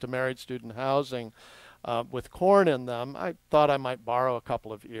next to married student housing with corn in them, I thought I might borrow a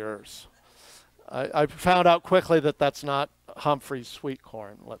couple of ears. I found out quickly that that's not Humphrey's sweet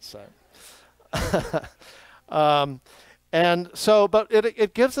corn, let's say. And so, but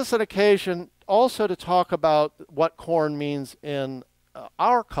it gives us an occasion also to talk about what corn means in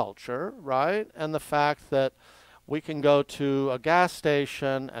our culture, right? And the fact that we can go to a gas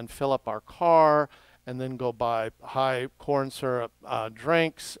station and fill up our car and then go buy high corn syrup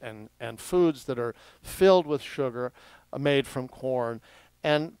drinks and foods that are filled with sugar made from corn,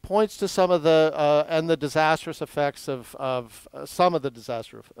 and points to some of the and the disastrous effects of some of the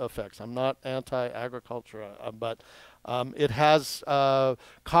disastrous effects. I'm not anti-agriculture, but it has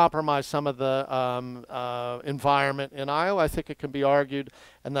compromised some of the environment in Iowa. I think it can be argued,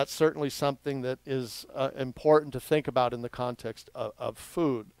 and that's certainly something that is important to think about in the context of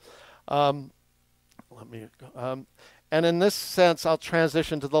food. And in this sense, I'll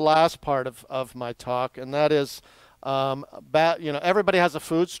transition to the last part of my talk, and that is, everybody has a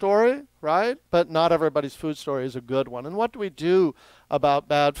food story, right? But not everybody's food story is a good one. And what do we do about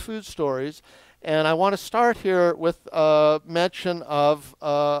bad food stories? And I want to start here with a mention of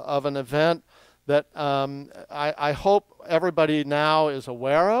an event that I hope everybody now is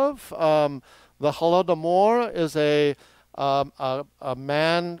aware of. The Holodomor is a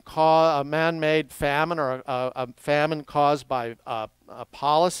man-made famine, or a famine caused by a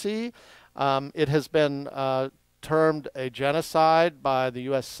policy. It has been termed a genocide by the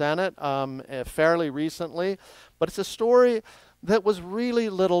U.S. Senate fairly recently, but it's a story that was really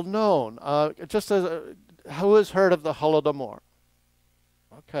little known. Who has heard of the Holodomor?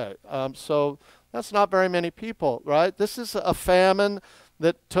 Okay, so that's not very many people, right? This is a famine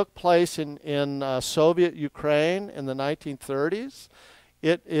that took place in Soviet Ukraine in the 1930s.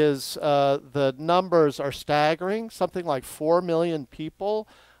 It is, the numbers are staggering. Something like 4 million people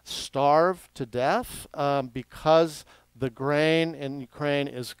starved to death because the grain in Ukraine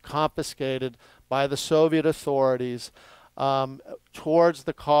is confiscated by the Soviet authorities towards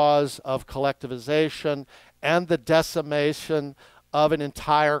the cause of collectivization and the decimation of an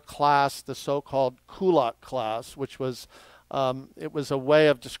entire class, the so-called kulak class, which was it was a way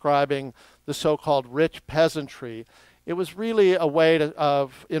of describing the so-called rich peasantry. It was really a way to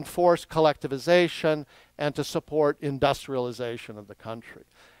enforce collectivization and to support industrialization of the country.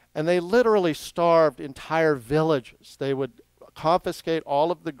 And they literally starved entire villages. They would confiscate all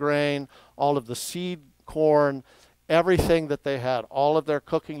of the grain, all of the seed corn, everything that they had, all of their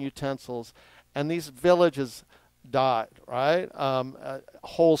cooking utensils, and these villages died, right?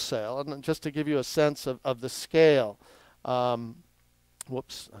 Wholesale. And just to give you a sense of the scale,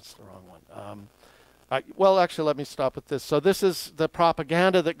 whoops, that's the wrong one. Well, actually, let me stop with this. So this is the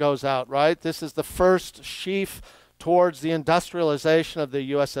propaganda that goes out, right? This is the first sheaf towards the industrialization of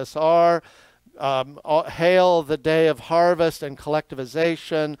the USSR. Hail the day of harvest and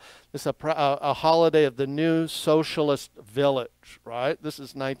collectivization. This is a holiday of the new socialist village, right? This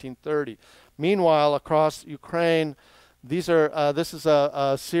is 1930. Meanwhile, across Ukraine, this is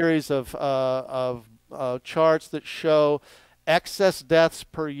a series of charts that show excess deaths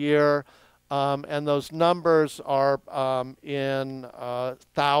per year, and those numbers are in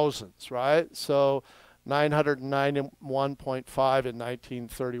thousands, right? So 991.5 in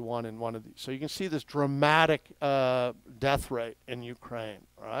 1931 in one of these. So you can see this dramatic death rate in Ukraine,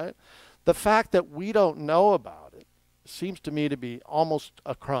 right? The fact that we don't know about it seems to me to be almost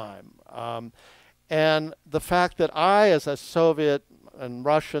a crime. And the fact that I, as a Soviet and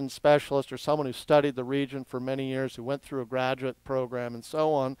Russian specialist or someone who studied the region for many years, who went through a graduate program and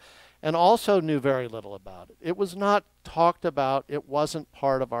so on, and also knew very little about it. It was not talked about. It wasn't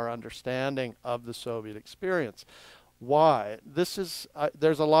part of our understanding of the Soviet experience. Why? There's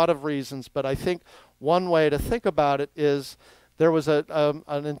a lot of reasons, but I think one way to think about it is there was an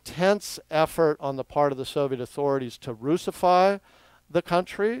intense effort on the part of the Soviet authorities to Russify the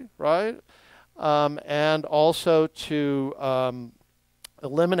country, right? And also to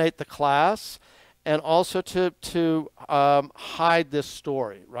eliminate the class, and also to hide this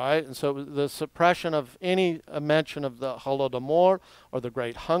story, right? And so the suppression of any mention of the Holodomor, or the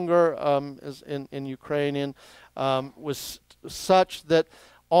Great Hunger is in Ukrainian, was such that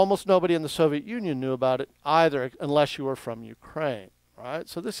almost nobody in the Soviet Union knew about it either, unless you were from Ukraine, right?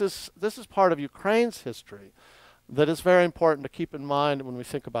 So this is part of Ukraine's history that is very important to keep in mind when we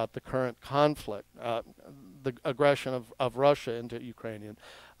think about the current conflict, the aggression of Russia into Ukrainian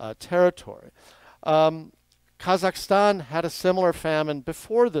territory. Kazakhstan had a similar famine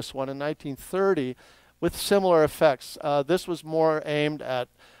before this one in 1930 with similar effects. This was more aimed at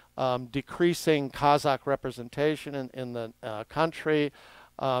decreasing Kazakh representation in the country,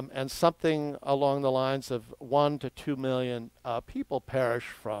 and something along the lines of 1 to 2 million people perish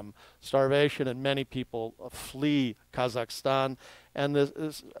from starvation, and many people flee Kazakhstan. And this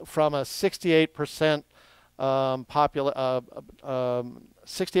is from a 68%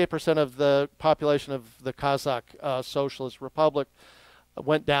 68% of the population of the Kazakh Socialist Republic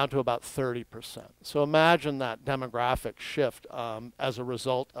went down to about 30%. So imagine that demographic shift as a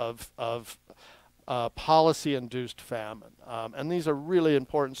result of policy-induced famine. And these are really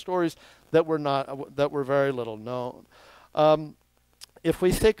important stories that were very little known. If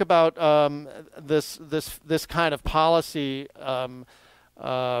we think about this kind of policy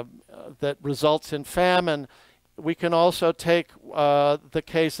that results in famine, we can also take the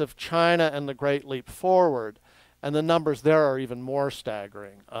case of China and the Great Leap Forward, and the numbers there are even more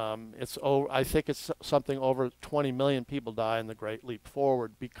staggering. I think it's something over 20 million people die in the Great Leap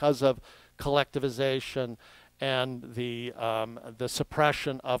Forward because of collectivization and the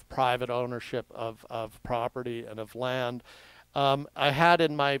suppression of private ownership of property and of land. I had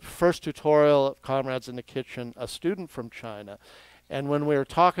in my first tutorial of Comrades in the Kitchen a student from China, and when we were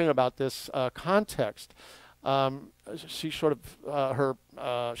talking about this context, she sort of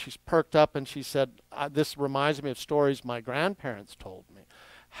she's perked up and she said, "This reminds me of stories my grandparents told me,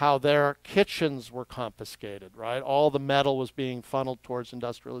 how their kitchens were confiscated, right? All the metal was being funneled towards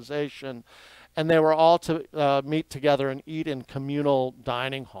industrialization, and they were all to meet together and eat in communal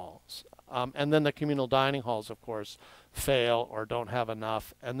dining halls. And then the communal dining halls, of course, fail or don't have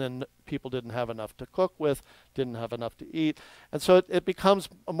enough, and then people didn't have enough to cook with, didn't have enough to eat. And so it becomes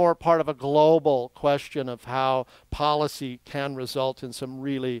more part of a global question of how policy can result in some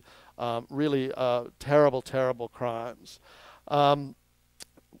really terrible, terrible crimes.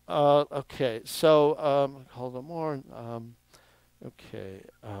 Okay, so hold on more. Okay,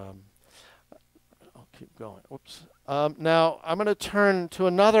 I'll keep going. Whoops. Now I'm going to turn to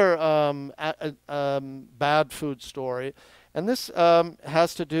another bad food story, and this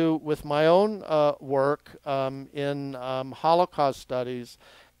has to do with my own work in Holocaust studies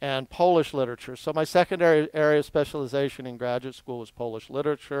and Polish literature. So my secondary area of specialization in graduate school was Polish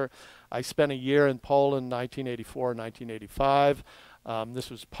literature. I spent a year in Poland, 1984 and 1985. This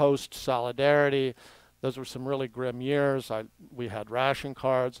was post-Solidarity. Those were some really grim years. We had ration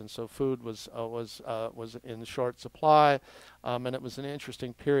cards, and so food was in short supply, and it was an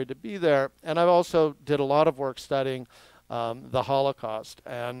interesting period to be there. And I also did a lot of work studying the Holocaust,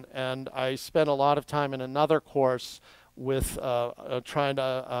 and I spent a lot of time in another course with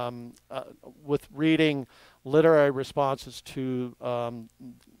with reading literary responses to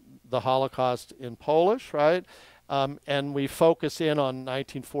the Holocaust in Polish, right? And we focus in on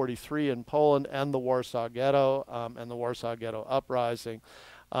 1943 in Poland and the Warsaw Ghetto and the Warsaw Ghetto Uprising.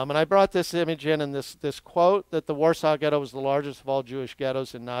 And I brought this image in this quote that the Warsaw Ghetto was the largest of all Jewish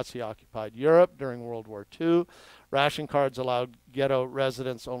ghettos in Nazi-occupied Europe during World War II. Ration cards allowed ghetto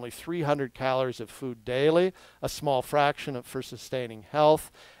residents only 300 calories of food daily, a small fraction for sustaining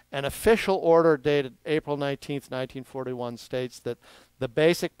health. An official order dated April 19th, 1941 states that the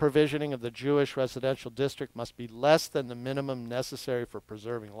basic provisioning of the Jewish residential district must be less than the minimum necessary for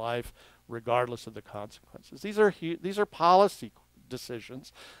preserving life, regardless of the consequences. These are policy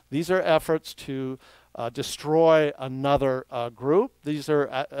decisions. These are efforts to destroy another group. This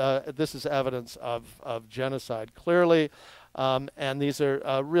is evidence of genocide, clearly. And these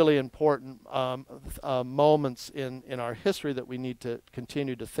are really important moments in our history that we need to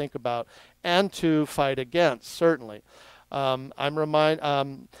continue to think about and to fight against, certainly.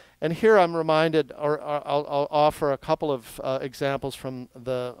 And here I'm reminded, or I'll offer a couple of examples from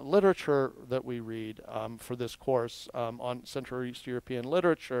the literature that we read for this course on Central East European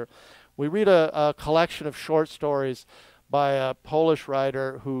literature. We read a collection of short stories by a Polish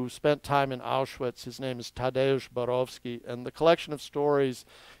writer who spent time in Auschwitz. His name is Tadeusz Borowski, and the collection of stories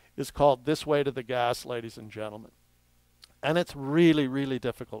is called This Way to the Gas, Ladies and Gentlemen. And it's really, really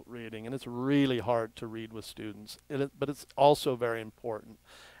difficult reading, and it's really hard to read with students, but it's also very important.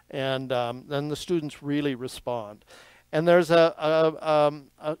 And then the students really respond. And there's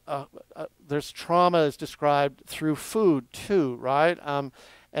there's trauma is described through food too, right?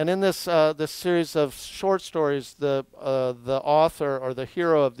 And in this this series of short stories, the author or the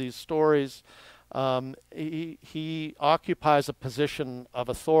hero of these stories, he occupies a position of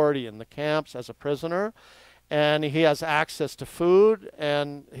authority in the camps as a prisoner, and he has access to food.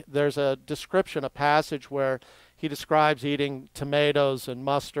 And there's a description, a passage where he describes eating tomatoes and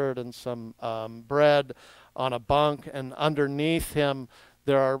mustard and some bread on a bunk, and underneath him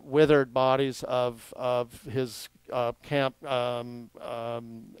there are withered bodies of his camp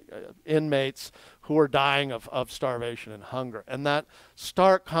inmates who are dying of starvation and hunger. And that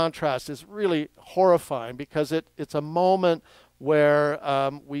stark contrast is really horrifying, because it's a moment where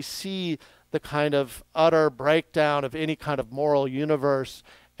we see the kind of utter breakdown of any kind of moral universe,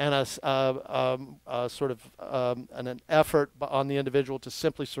 and a sort of an effort on the individual to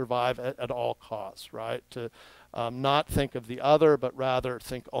simply survive at all costs, right? To not think of the other, but rather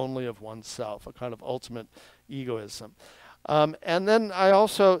think only of oneself, a kind of ultimate egoism. And then I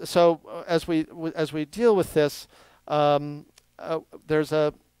also, so as we deal with this, it's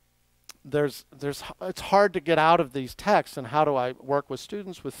hard to get out of these texts, and how do I work with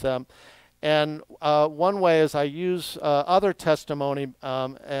students with them? And one way is I use other testimony,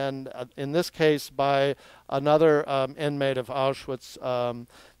 and in this case by another inmate of Auschwitz,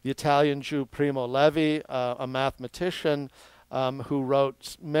 the Italian Jew Primo Levi, a mathematician who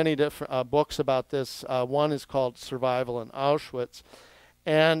wrote many different books about this. One is called Survival in Auschwitz.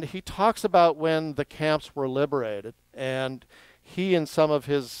 And he talks about when the camps were liberated, and he and some of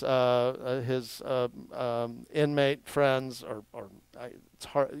his inmate friends, or it's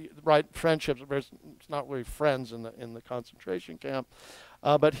hard, right, friendships, it's not really friends in the concentration camp,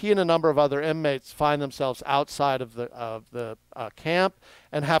 but he and a number of other inmates find themselves outside of the camp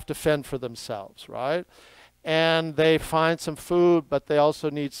and have to fend for themselves, right? And they find some food, but they also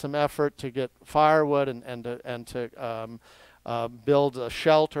need some effort to get firewood and to build a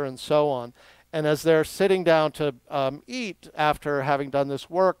shelter and so on. And as they're sitting down to eat after having done this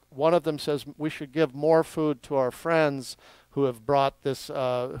work, one of them says, we should give more food to our friends who have brought this,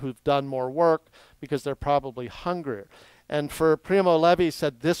 who've done more work, because they're probably hungrier. And for Primo Levi,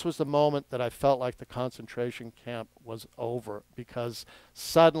 said, this was the moment that I felt like the concentration camp was over, because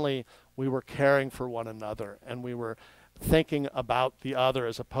suddenly we were caring for one another, and we were thinking about the other,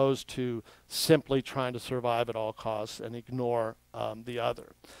 as opposed to simply trying to survive at all costs and ignore the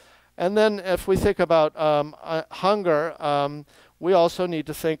other. And then if we think about hunger, we also need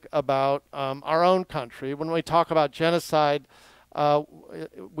to think about our own country. When we talk about genocide,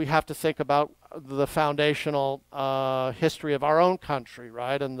 we have to think about the foundational history of our own country,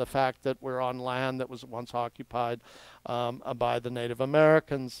 right? And the fact that we're on land that was once occupied by the Native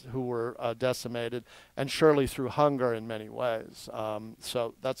Americans, who were decimated, and surely through hunger in many ways.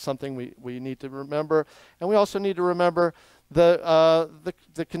 So that's something we need to remember. And we also need to remember the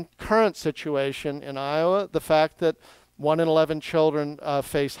current situation in Iowa, the fact that 1 in 11 children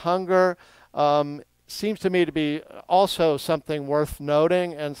face hunger, seems to me to be also something worth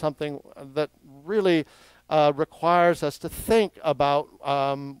noting, and something that really requires us to think about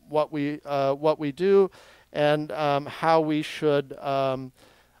what we do, and how we should,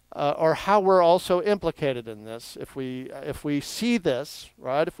 or how we're also implicated in this. If we see this,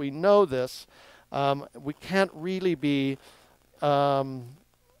 right, if we know this, we can't really be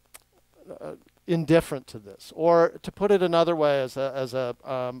indifferent to this. Or to put it another way, as a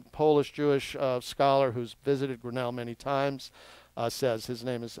Polish Jewish scholar who's visited Grinnell many times says, his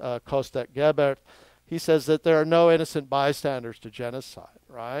name is Kostek Gebert, he says that there are no innocent bystanders to genocide,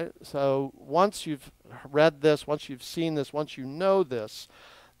 right? So once you've read this, once you've seen this, once you know this,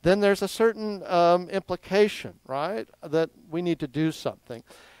 then there's a certain implication, right, that we need to do something.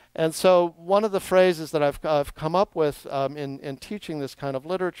 And so one of the phrases that I've come up with in teaching this kind of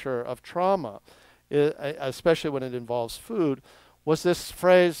literature of trauma, especially when it involves food, was this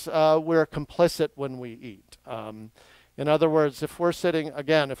phrase, we're complicit when we eat. In other words, if we're sitting,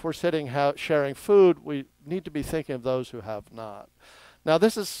 sharing food, we need to be thinking of those who have not. Now,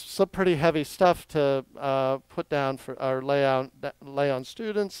 this is some pretty heavy stuff to put down for or lay on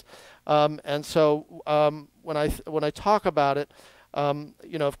students, and so when I talk about it,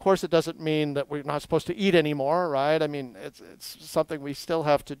 you know, of course, it doesn't mean that we're not supposed to eat anymore, right? I mean, it's something we still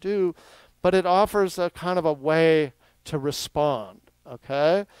have to do, but it offers a kind of a way to respond.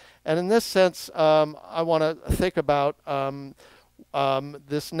 Okay, and in this sense, I want to think about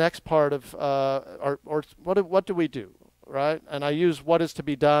this next part of, or what do we do? Right, and I use what is to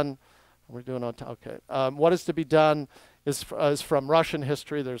be done. We're doing on okay. What is to be done is from Russian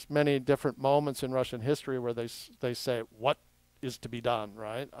history. There's many different moments in Russian history where they say what is to be done.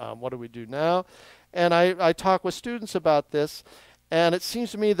 Right, what do we do now? And I talk with students about this, and it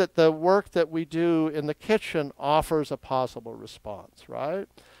seems to me that the work that we do in the kitchen offers a possible response. Right,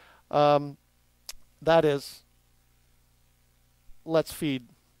 that is, let's feed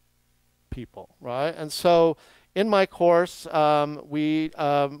people. Right, and so. In my course, we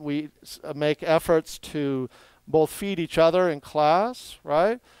make efforts to both feed each other in class,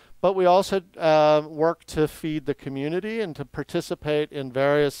 right? But we also work to feed the community and to participate in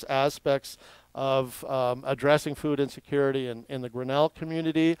various aspects of addressing food insecurity in the Grinnell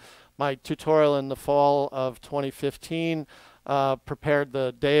community. My tutorial in the fall of 2015 prepared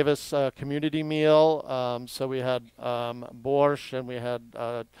the Davis community meal. So we had borscht and we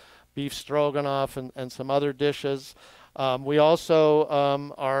had beef stroganoff and some other dishes. We also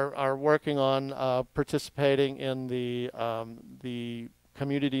are working on participating in the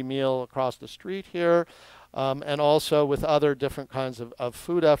community meal across the street here, and also with other different kinds of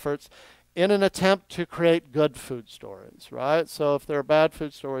food efforts in an attempt to create good food stories, right? So if there are bad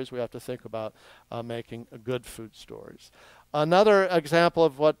food stories, we have to think about making good food stories. Another example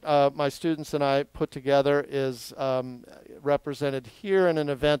of what my students and I put together is represented here in an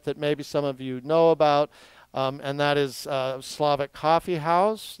event that maybe some of you know about, and that is Slavic Coffee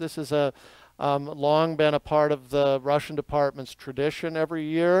House. This is long been a part of the Russian department's tradition every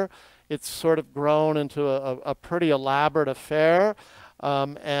year. It's sort of grown into a pretty elaborate affair,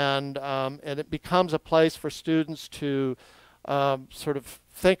 and it becomes a place for students to sort of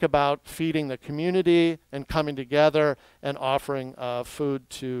think about feeding the community and coming together and offering food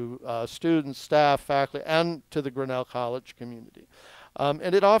to students, staff, faculty, and to the Grinnell College community.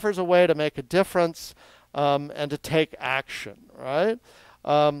 And it offers a way to make a difference and to take action, right?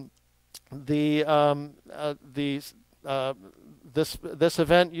 This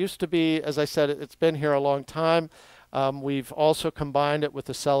event used to be, as I said, it's been here a long time. We've also combined it with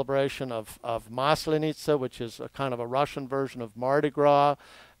the celebration of Maslenitsa, which is a kind of a Russian version of Mardi Gras.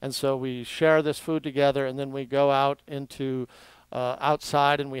 And so we share this food together, and then we go out into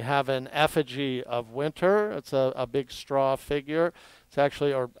outside, and we have an effigy of winter. It's a big straw figure. It's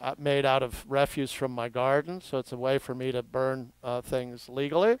actually made out of refuse from my garden, so it's a way for me to burn things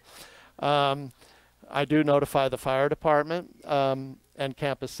legally. I do notify the fire department and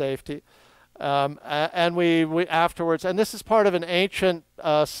campus safety. And we afterwards, and this is part of an ancient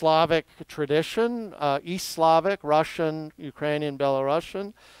Slavic tradition, East Slavic, Russian, Ukrainian,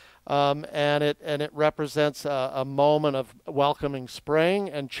 Belarusian, and it represents a moment of welcoming spring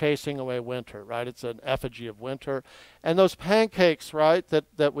and chasing away winter, right? It's an effigy of winter. And those pancakes, right,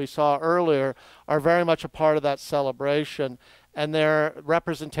 that we saw earlier are very much a part of that celebration, and they're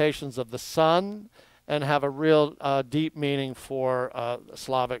representations of the sun and have a real deep meaning for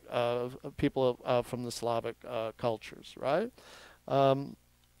Slavic people from the Slavic cultures, right?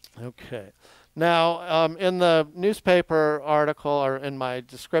 Okay. Now, in the newspaper article, or in my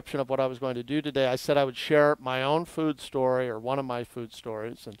description of what I was going to do today, I said I would share my own food story, or one of my food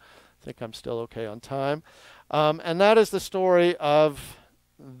stories, and I think I'm still okay on time. And that is the story of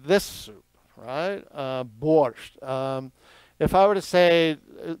this soup, right? Borscht. If I were to say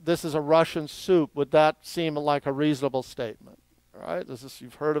this is a Russian soup, would that seem like a reasonable statement? Right?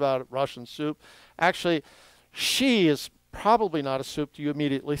 You've heard about it, Russian soup. Actually, she is probably not a soup you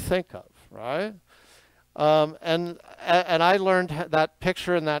immediately think of, right? And I learned that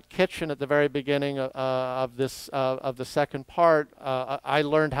picture in that kitchen at the very beginning of the second part. I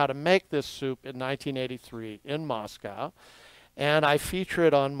learned how to make this soup in 1983 in Moscow, and I feature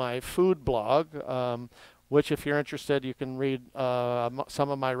it on my food blog, which, if you're interested, you can read some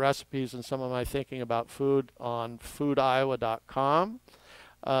of my recipes and some of my thinking about food on foodiowa.com.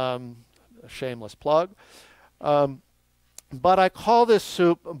 A shameless plug. But I call this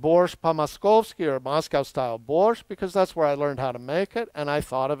soup borscht po-moskovsky, or Moscow-style borscht, because that's where I learned how to make it, and I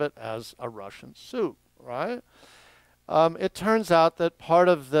thought of it as a Russian soup, right? It turns out that part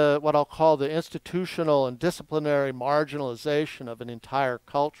of what I'll call the institutional and disciplinary marginalization of an entire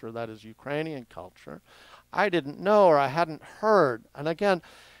culture, that is Ukrainian culture, I didn't know or I hadn't heard. And again,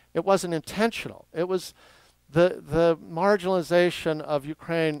 it wasn't intentional. It was the marginalization of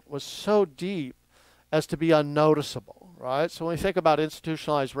Ukraine was so deep as to be unnoticeable, right? So when you think about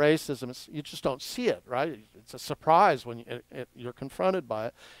institutionalized racism, you just don't see it, right? It's a surprise when you're confronted by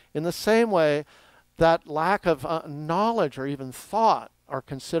it. In the same way, that lack of knowledge or even thought or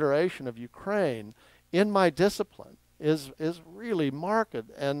consideration of Ukraine in my discipline is really marked.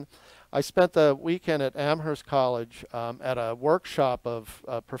 And I spent the weekend at Amherst College at a workshop of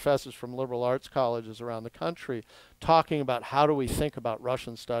professors from liberal arts colleges around the country talking about how do we think about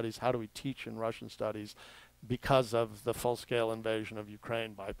Russian studies, how do we teach in Russian studies because of the full-scale invasion of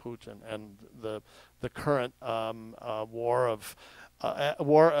Ukraine by Putin and the current war of a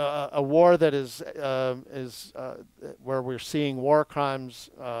war that is where we're seeing war crimes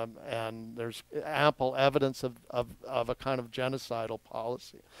and there's ample evidence of a kind of genocidal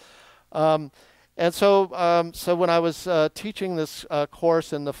policy. And so when I was teaching this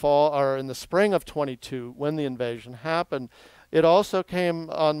course in the fall or in the spring of 22, when the invasion happened, it also came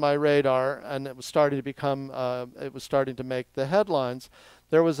on my radar, and it was starting to become, it was starting to make the headlines.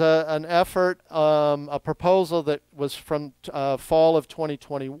 There was an effort, a proposal that was from fall of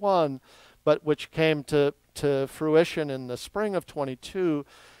 2021, but which came to fruition in the spring of 22,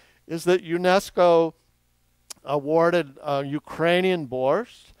 is that UNESCO awarded Ukrainian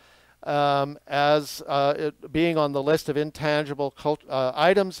borscht as it being on the list of intangible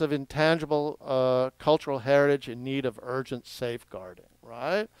items of intangible cultural heritage in need of urgent safeguarding,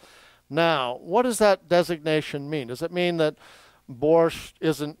 right? Now, what does that designation mean? Does it mean that borscht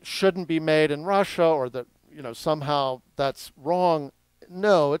shouldn't be made in Russia, or that somehow that's wrong?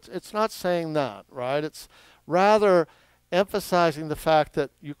 No, it's not saying that, right? It's rather emphasizing the fact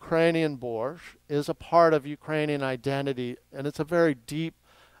that Ukrainian borscht is a part of Ukrainian identity, and it's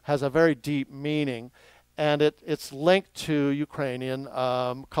has a very deep meaning, and it's linked to Ukrainian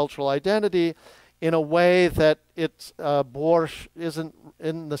cultural identity in a way that borscht isn't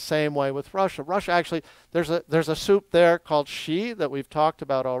in the same way with Russia. Russia actually, there's a soup there called shi that we've talked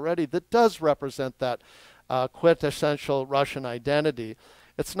about already that does represent that quintessential Russian identity.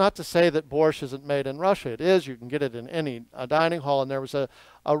 It's not to say that borscht isn't made in Russia. It is. You can get it in any dining hall, and there was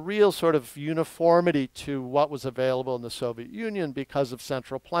a real sort of uniformity to what was available in the Soviet Union because of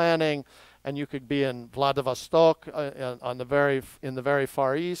central planning, and you could be in Vladivostok in the very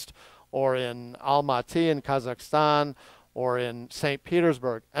far east, or in Almaty in Kazakhstan, or in St.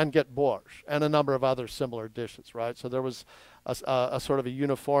 Petersburg, and get borscht and a number of other similar dishes, right? So there was a sort of a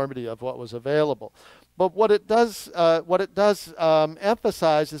uniformity of what was available. But what it does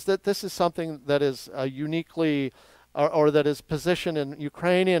emphasize is that this is something that is uniquely, or that is positioned in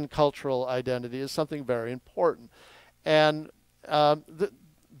Ukrainian cultural identity, is something very important. And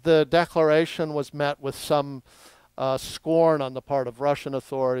the declaration was met with some scorn on the part of Russian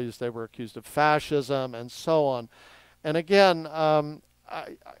authorities. They were accused of fascism and so on. And again,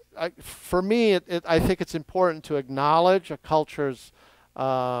 for me, I think it's important to acknowledge a culture's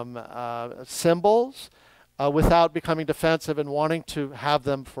symbols without becoming defensive and wanting to have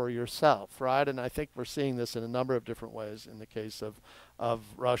them for yourself, right? And I think we're seeing this in a number of different ways in the case of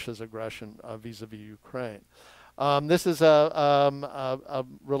Russia's aggression vis-a-vis Ukraine. This is a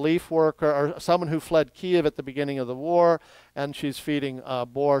relief worker, or someone who fled Kiev at the beginning of the war, and she's feeding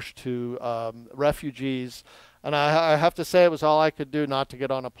borscht to refugees. And I have to say, it was all I could do not to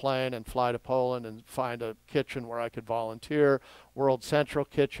get on a plane and fly to Poland and find a kitchen where I could volunteer. World Central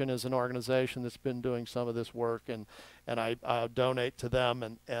Kitchen is an organization that's been doing some of this work, and I donate to them,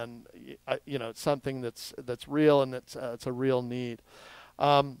 and it's something that's real, and it's a real need.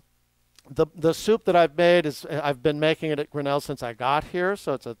 The soup that I've made I've been making it at Grinnell since I got here,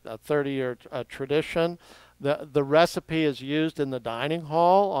 so it's a 30-year tradition. The recipe is used in the dining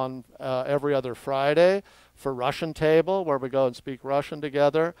hall on every other Friday for Russian table, where we go and speak Russian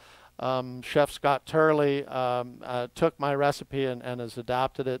together. Chef Scott Turley took my recipe and has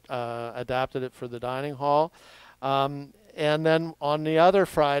adapted it for the dining hall. And then on the other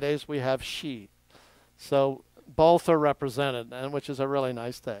Fridays, we have she. So both are represented, and which is a really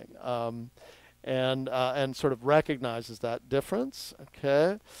nice thing. And sort of recognizes that difference.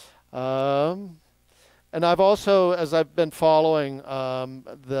 Okay. And I've also, as I've been following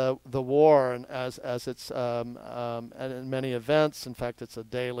the war, and as it's and in many events, in fact, it's a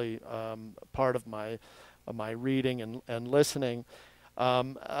daily part of my reading and listening.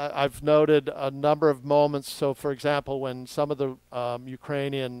 I've noted a number of moments. So, for example, when some of the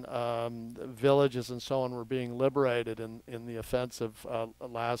Ukrainian villages and so on were being liberated in the offensive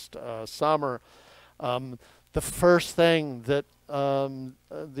last summer, the first thing that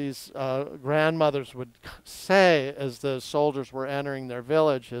these grandmothers would say as the soldiers were entering their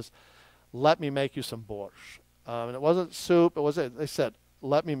village is, "Let me make you some borscht." And it wasn't soup. They said,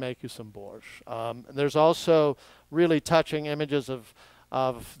 "Let me make you some borscht." And there's also really touching images of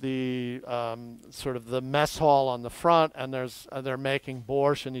the sort of the mess hall on the front, and they're making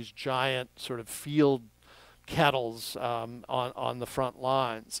borscht in these giant sort of field kettles on the front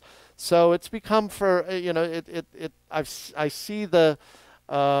lines. So it's become, for I see the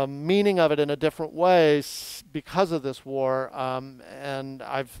meaning of it in a different way because of this war, and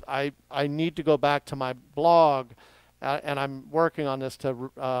I need to go back to my blog, and I'm working on this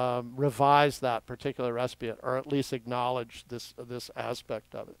to revise that particular recipe, or at least acknowledge this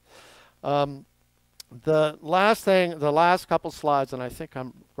aspect of it. The last couple slides, and I think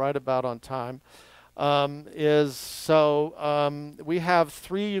I'm right about on time. We have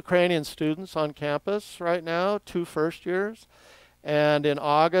 3 Ukrainian students on campus right now, 2 first years, and in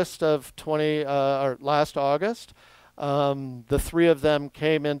August of last August, the 3 of them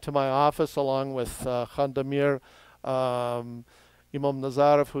came into my office along with Khandamir Imam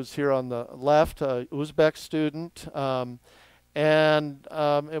Nazarov, who's here on the left, a Uzbek student.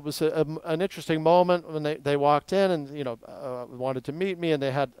 It was an interesting moment when they walked in and wanted to meet me, and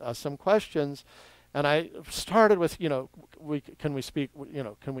they had some questions. And I started with, we can speak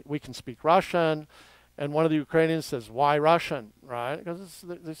Russian, and one of the Ukrainians says, "Why Russian?" Right? Because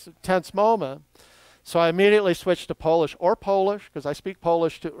this is a tense moment. So I immediately switched to Polish, because I speak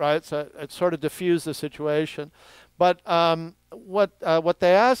Polish too, right? So it sort of diffused the situation. But what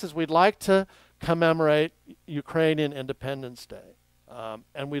they asked is, we'd like to commemorate Ukrainian Independence Day,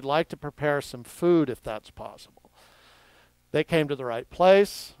 and we'd like to prepare some food if that's possible. They came to the right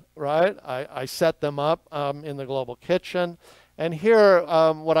place. Right, I set them up in the Global Kitchen, and here,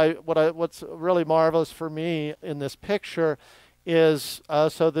 what's really marvelous for me in this picture is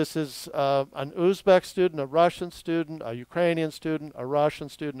so this is an Uzbek student, a Russian student, a Ukrainian student, a Russian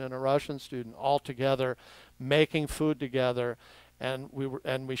student, and a Russian student all together making food together, and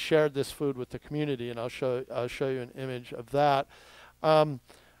we shared this food with the community, and I'll show you an image of that.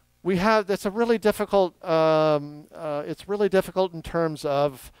 It's really difficult in terms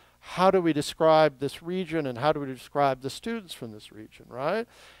of how do we describe this region and how do we describe the students from this region, right?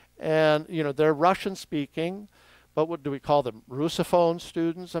 And they're Russian speaking, but what do we call them? Russophone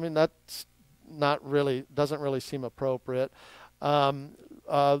students? I mean, that's doesn't really seem appropriate.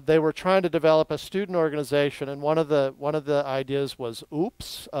 They were trying to develop a student organization, and one of the ideas was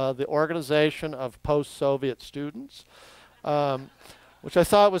OOPS, the Organization of Post-Soviet Students, which I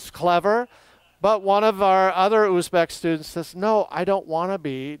thought was clever. But one of our other Uzbek students says, "No, I don't want to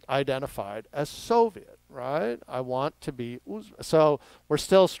be identified as Soviet, right? I want to be Uzbek." So we're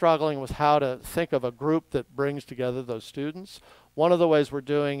still struggling with how to think of a group that brings together those students. One of the ways we're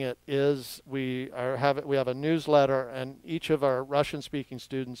doing it is we have a newsletter, and each of our Russian-speaking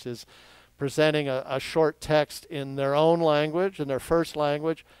students is presenting a short text in their own language, in their first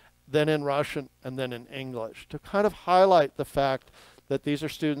language, then in Russian, and then in English, to kind of highlight the fact that these are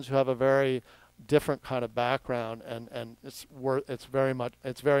students who have a very different kind of background, and it's very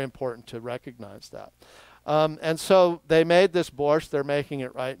important to recognize that. And so they made this borscht. They're making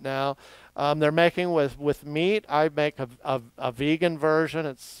it right now. They're making with meat. I make a vegan version.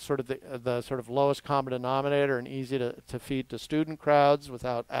 It's sort of the sort of lowest common denominator and easy to feed to student crowds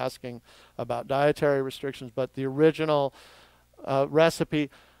without asking about dietary restrictions. But the original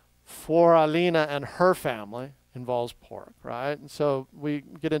recipe for Alina and her family involves pork, right? And so we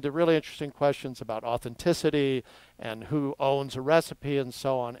get into really interesting questions about authenticity and who owns a recipe and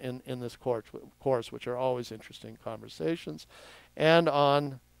so on in this course, which are always interesting conversations. And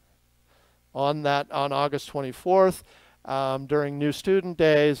on August 24th, during New Student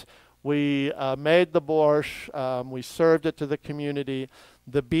Days, we made the borscht, we served it to the community.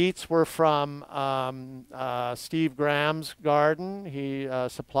 The beets were from Steve Graham's garden. He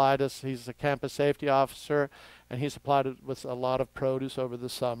supplied us, he's a campus safety officer, and he supplied us with a lot of produce over the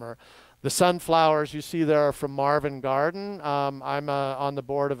summer. The sunflowers you see there are from Marvin Garden. I'm on the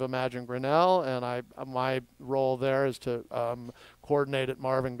board of Imagine Grinnell, and my role there is to coordinate at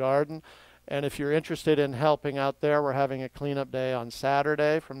Marvin Garden. And if you're interested in helping out there, we're having a cleanup day on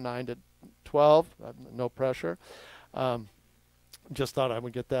Saturday from 9 to 12. No pressure. Just thought I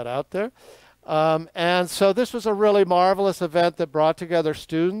would get that out there. And so this was a really marvelous event that brought together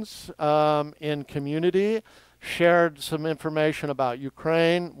students in community, shared some information about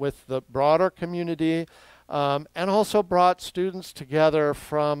Ukraine with the broader community, and also brought students together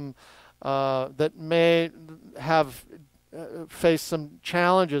from that may have faced some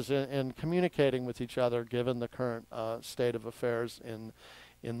challenges in communicating with each other given the current state of affairs in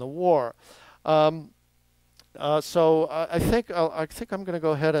the war. So I think I'm going to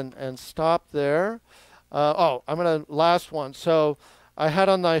go ahead and stop there. I'm going to last one. So I had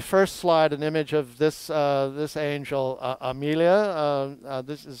on my first slide an image of this angel, Amelia.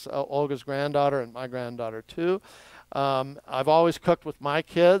 This is Olga's granddaughter and my granddaughter too. I've always cooked with my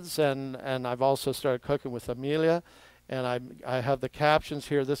kids, and I've also started cooking with Amelia. And I have the captions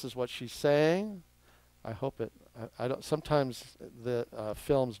here. This is what she's saying. I hope it. I don't. Sometimes the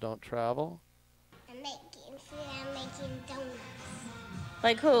films don't travel. I'm making donuts.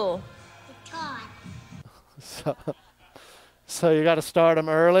 Like who? The Todd. So you got to start them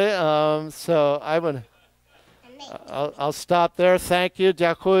early. So I'll stop there. Thank you.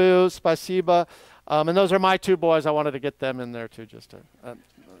 Dziękuję, spasiba. And those are my two boys. I wanted to get them in there too, just to. All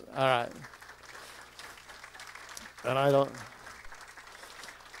right. And I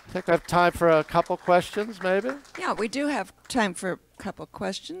think I have time for a couple questions, maybe. Yeah, we do have time for a couple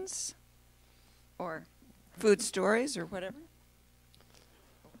questions or food stories or whatever.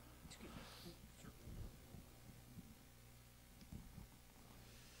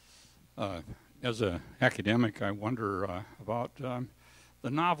 As an academic, I wonder about the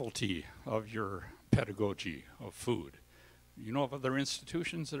novelty of your pedagogy of food. You know of other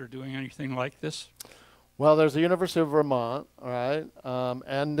institutions that are doing anything like this? Well, there's the University of Vermont, all right,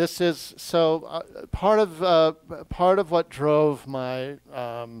 and this is so part of what drove my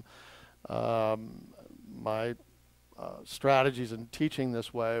strategies in teaching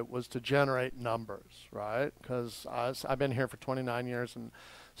this way was to generate numbers, right? Because I've been here for 29 years, and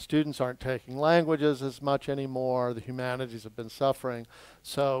students aren't taking languages as much anymore. The humanities have been suffering,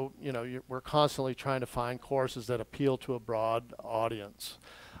 so we're constantly trying to find courses that appeal to a broad audience.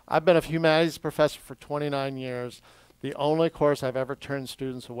 I've been a humanities professor for 29 years. The only course I've ever turned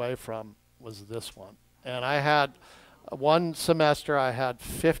students away from was this one. And I had one semester, I had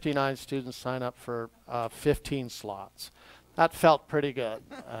 59 students sign up for 15 slots. That felt pretty good.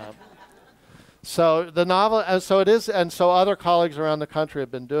 So the novel, and so it is, and so other colleagues around the country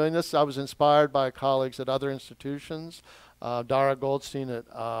have been doing this. I was inspired by colleagues at other institutions. Dara Goldstein at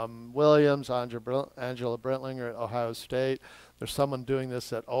Williams, Angela Brentlinger at Ohio State. There's someone doing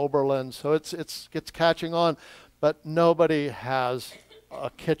this at Oberlin. So it's catching on, but nobody has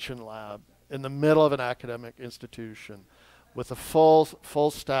a kitchen lab in the middle of an academic institution with a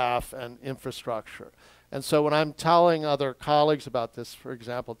full staff and infrastructure. And so when I'm telling other colleagues about this, for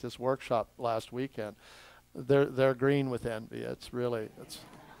example, at this workshop last weekend, they're green with envy. It's really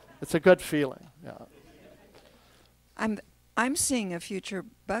it's a good feeling. Yeah. I'm seeing a future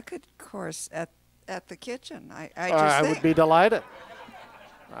bucket course at the kitchen. I would be delighted.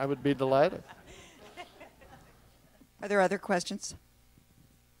 I would be delighted. Are there other questions?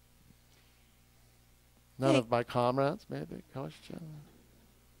 None of my comrades, maybe, question?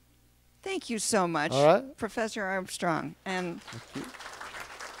 Thank you so much, all right. Professor Armstrong. And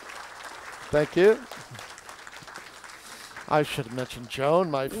Thank you. I should have mentioned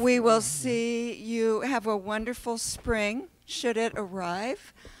Joan. We will see you have a wonderful spring, should it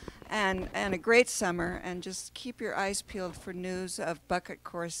arrive, and a great summer. And just keep your eyes peeled for news of bucket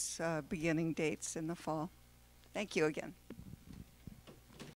course beginning dates in the fall. Thank you again.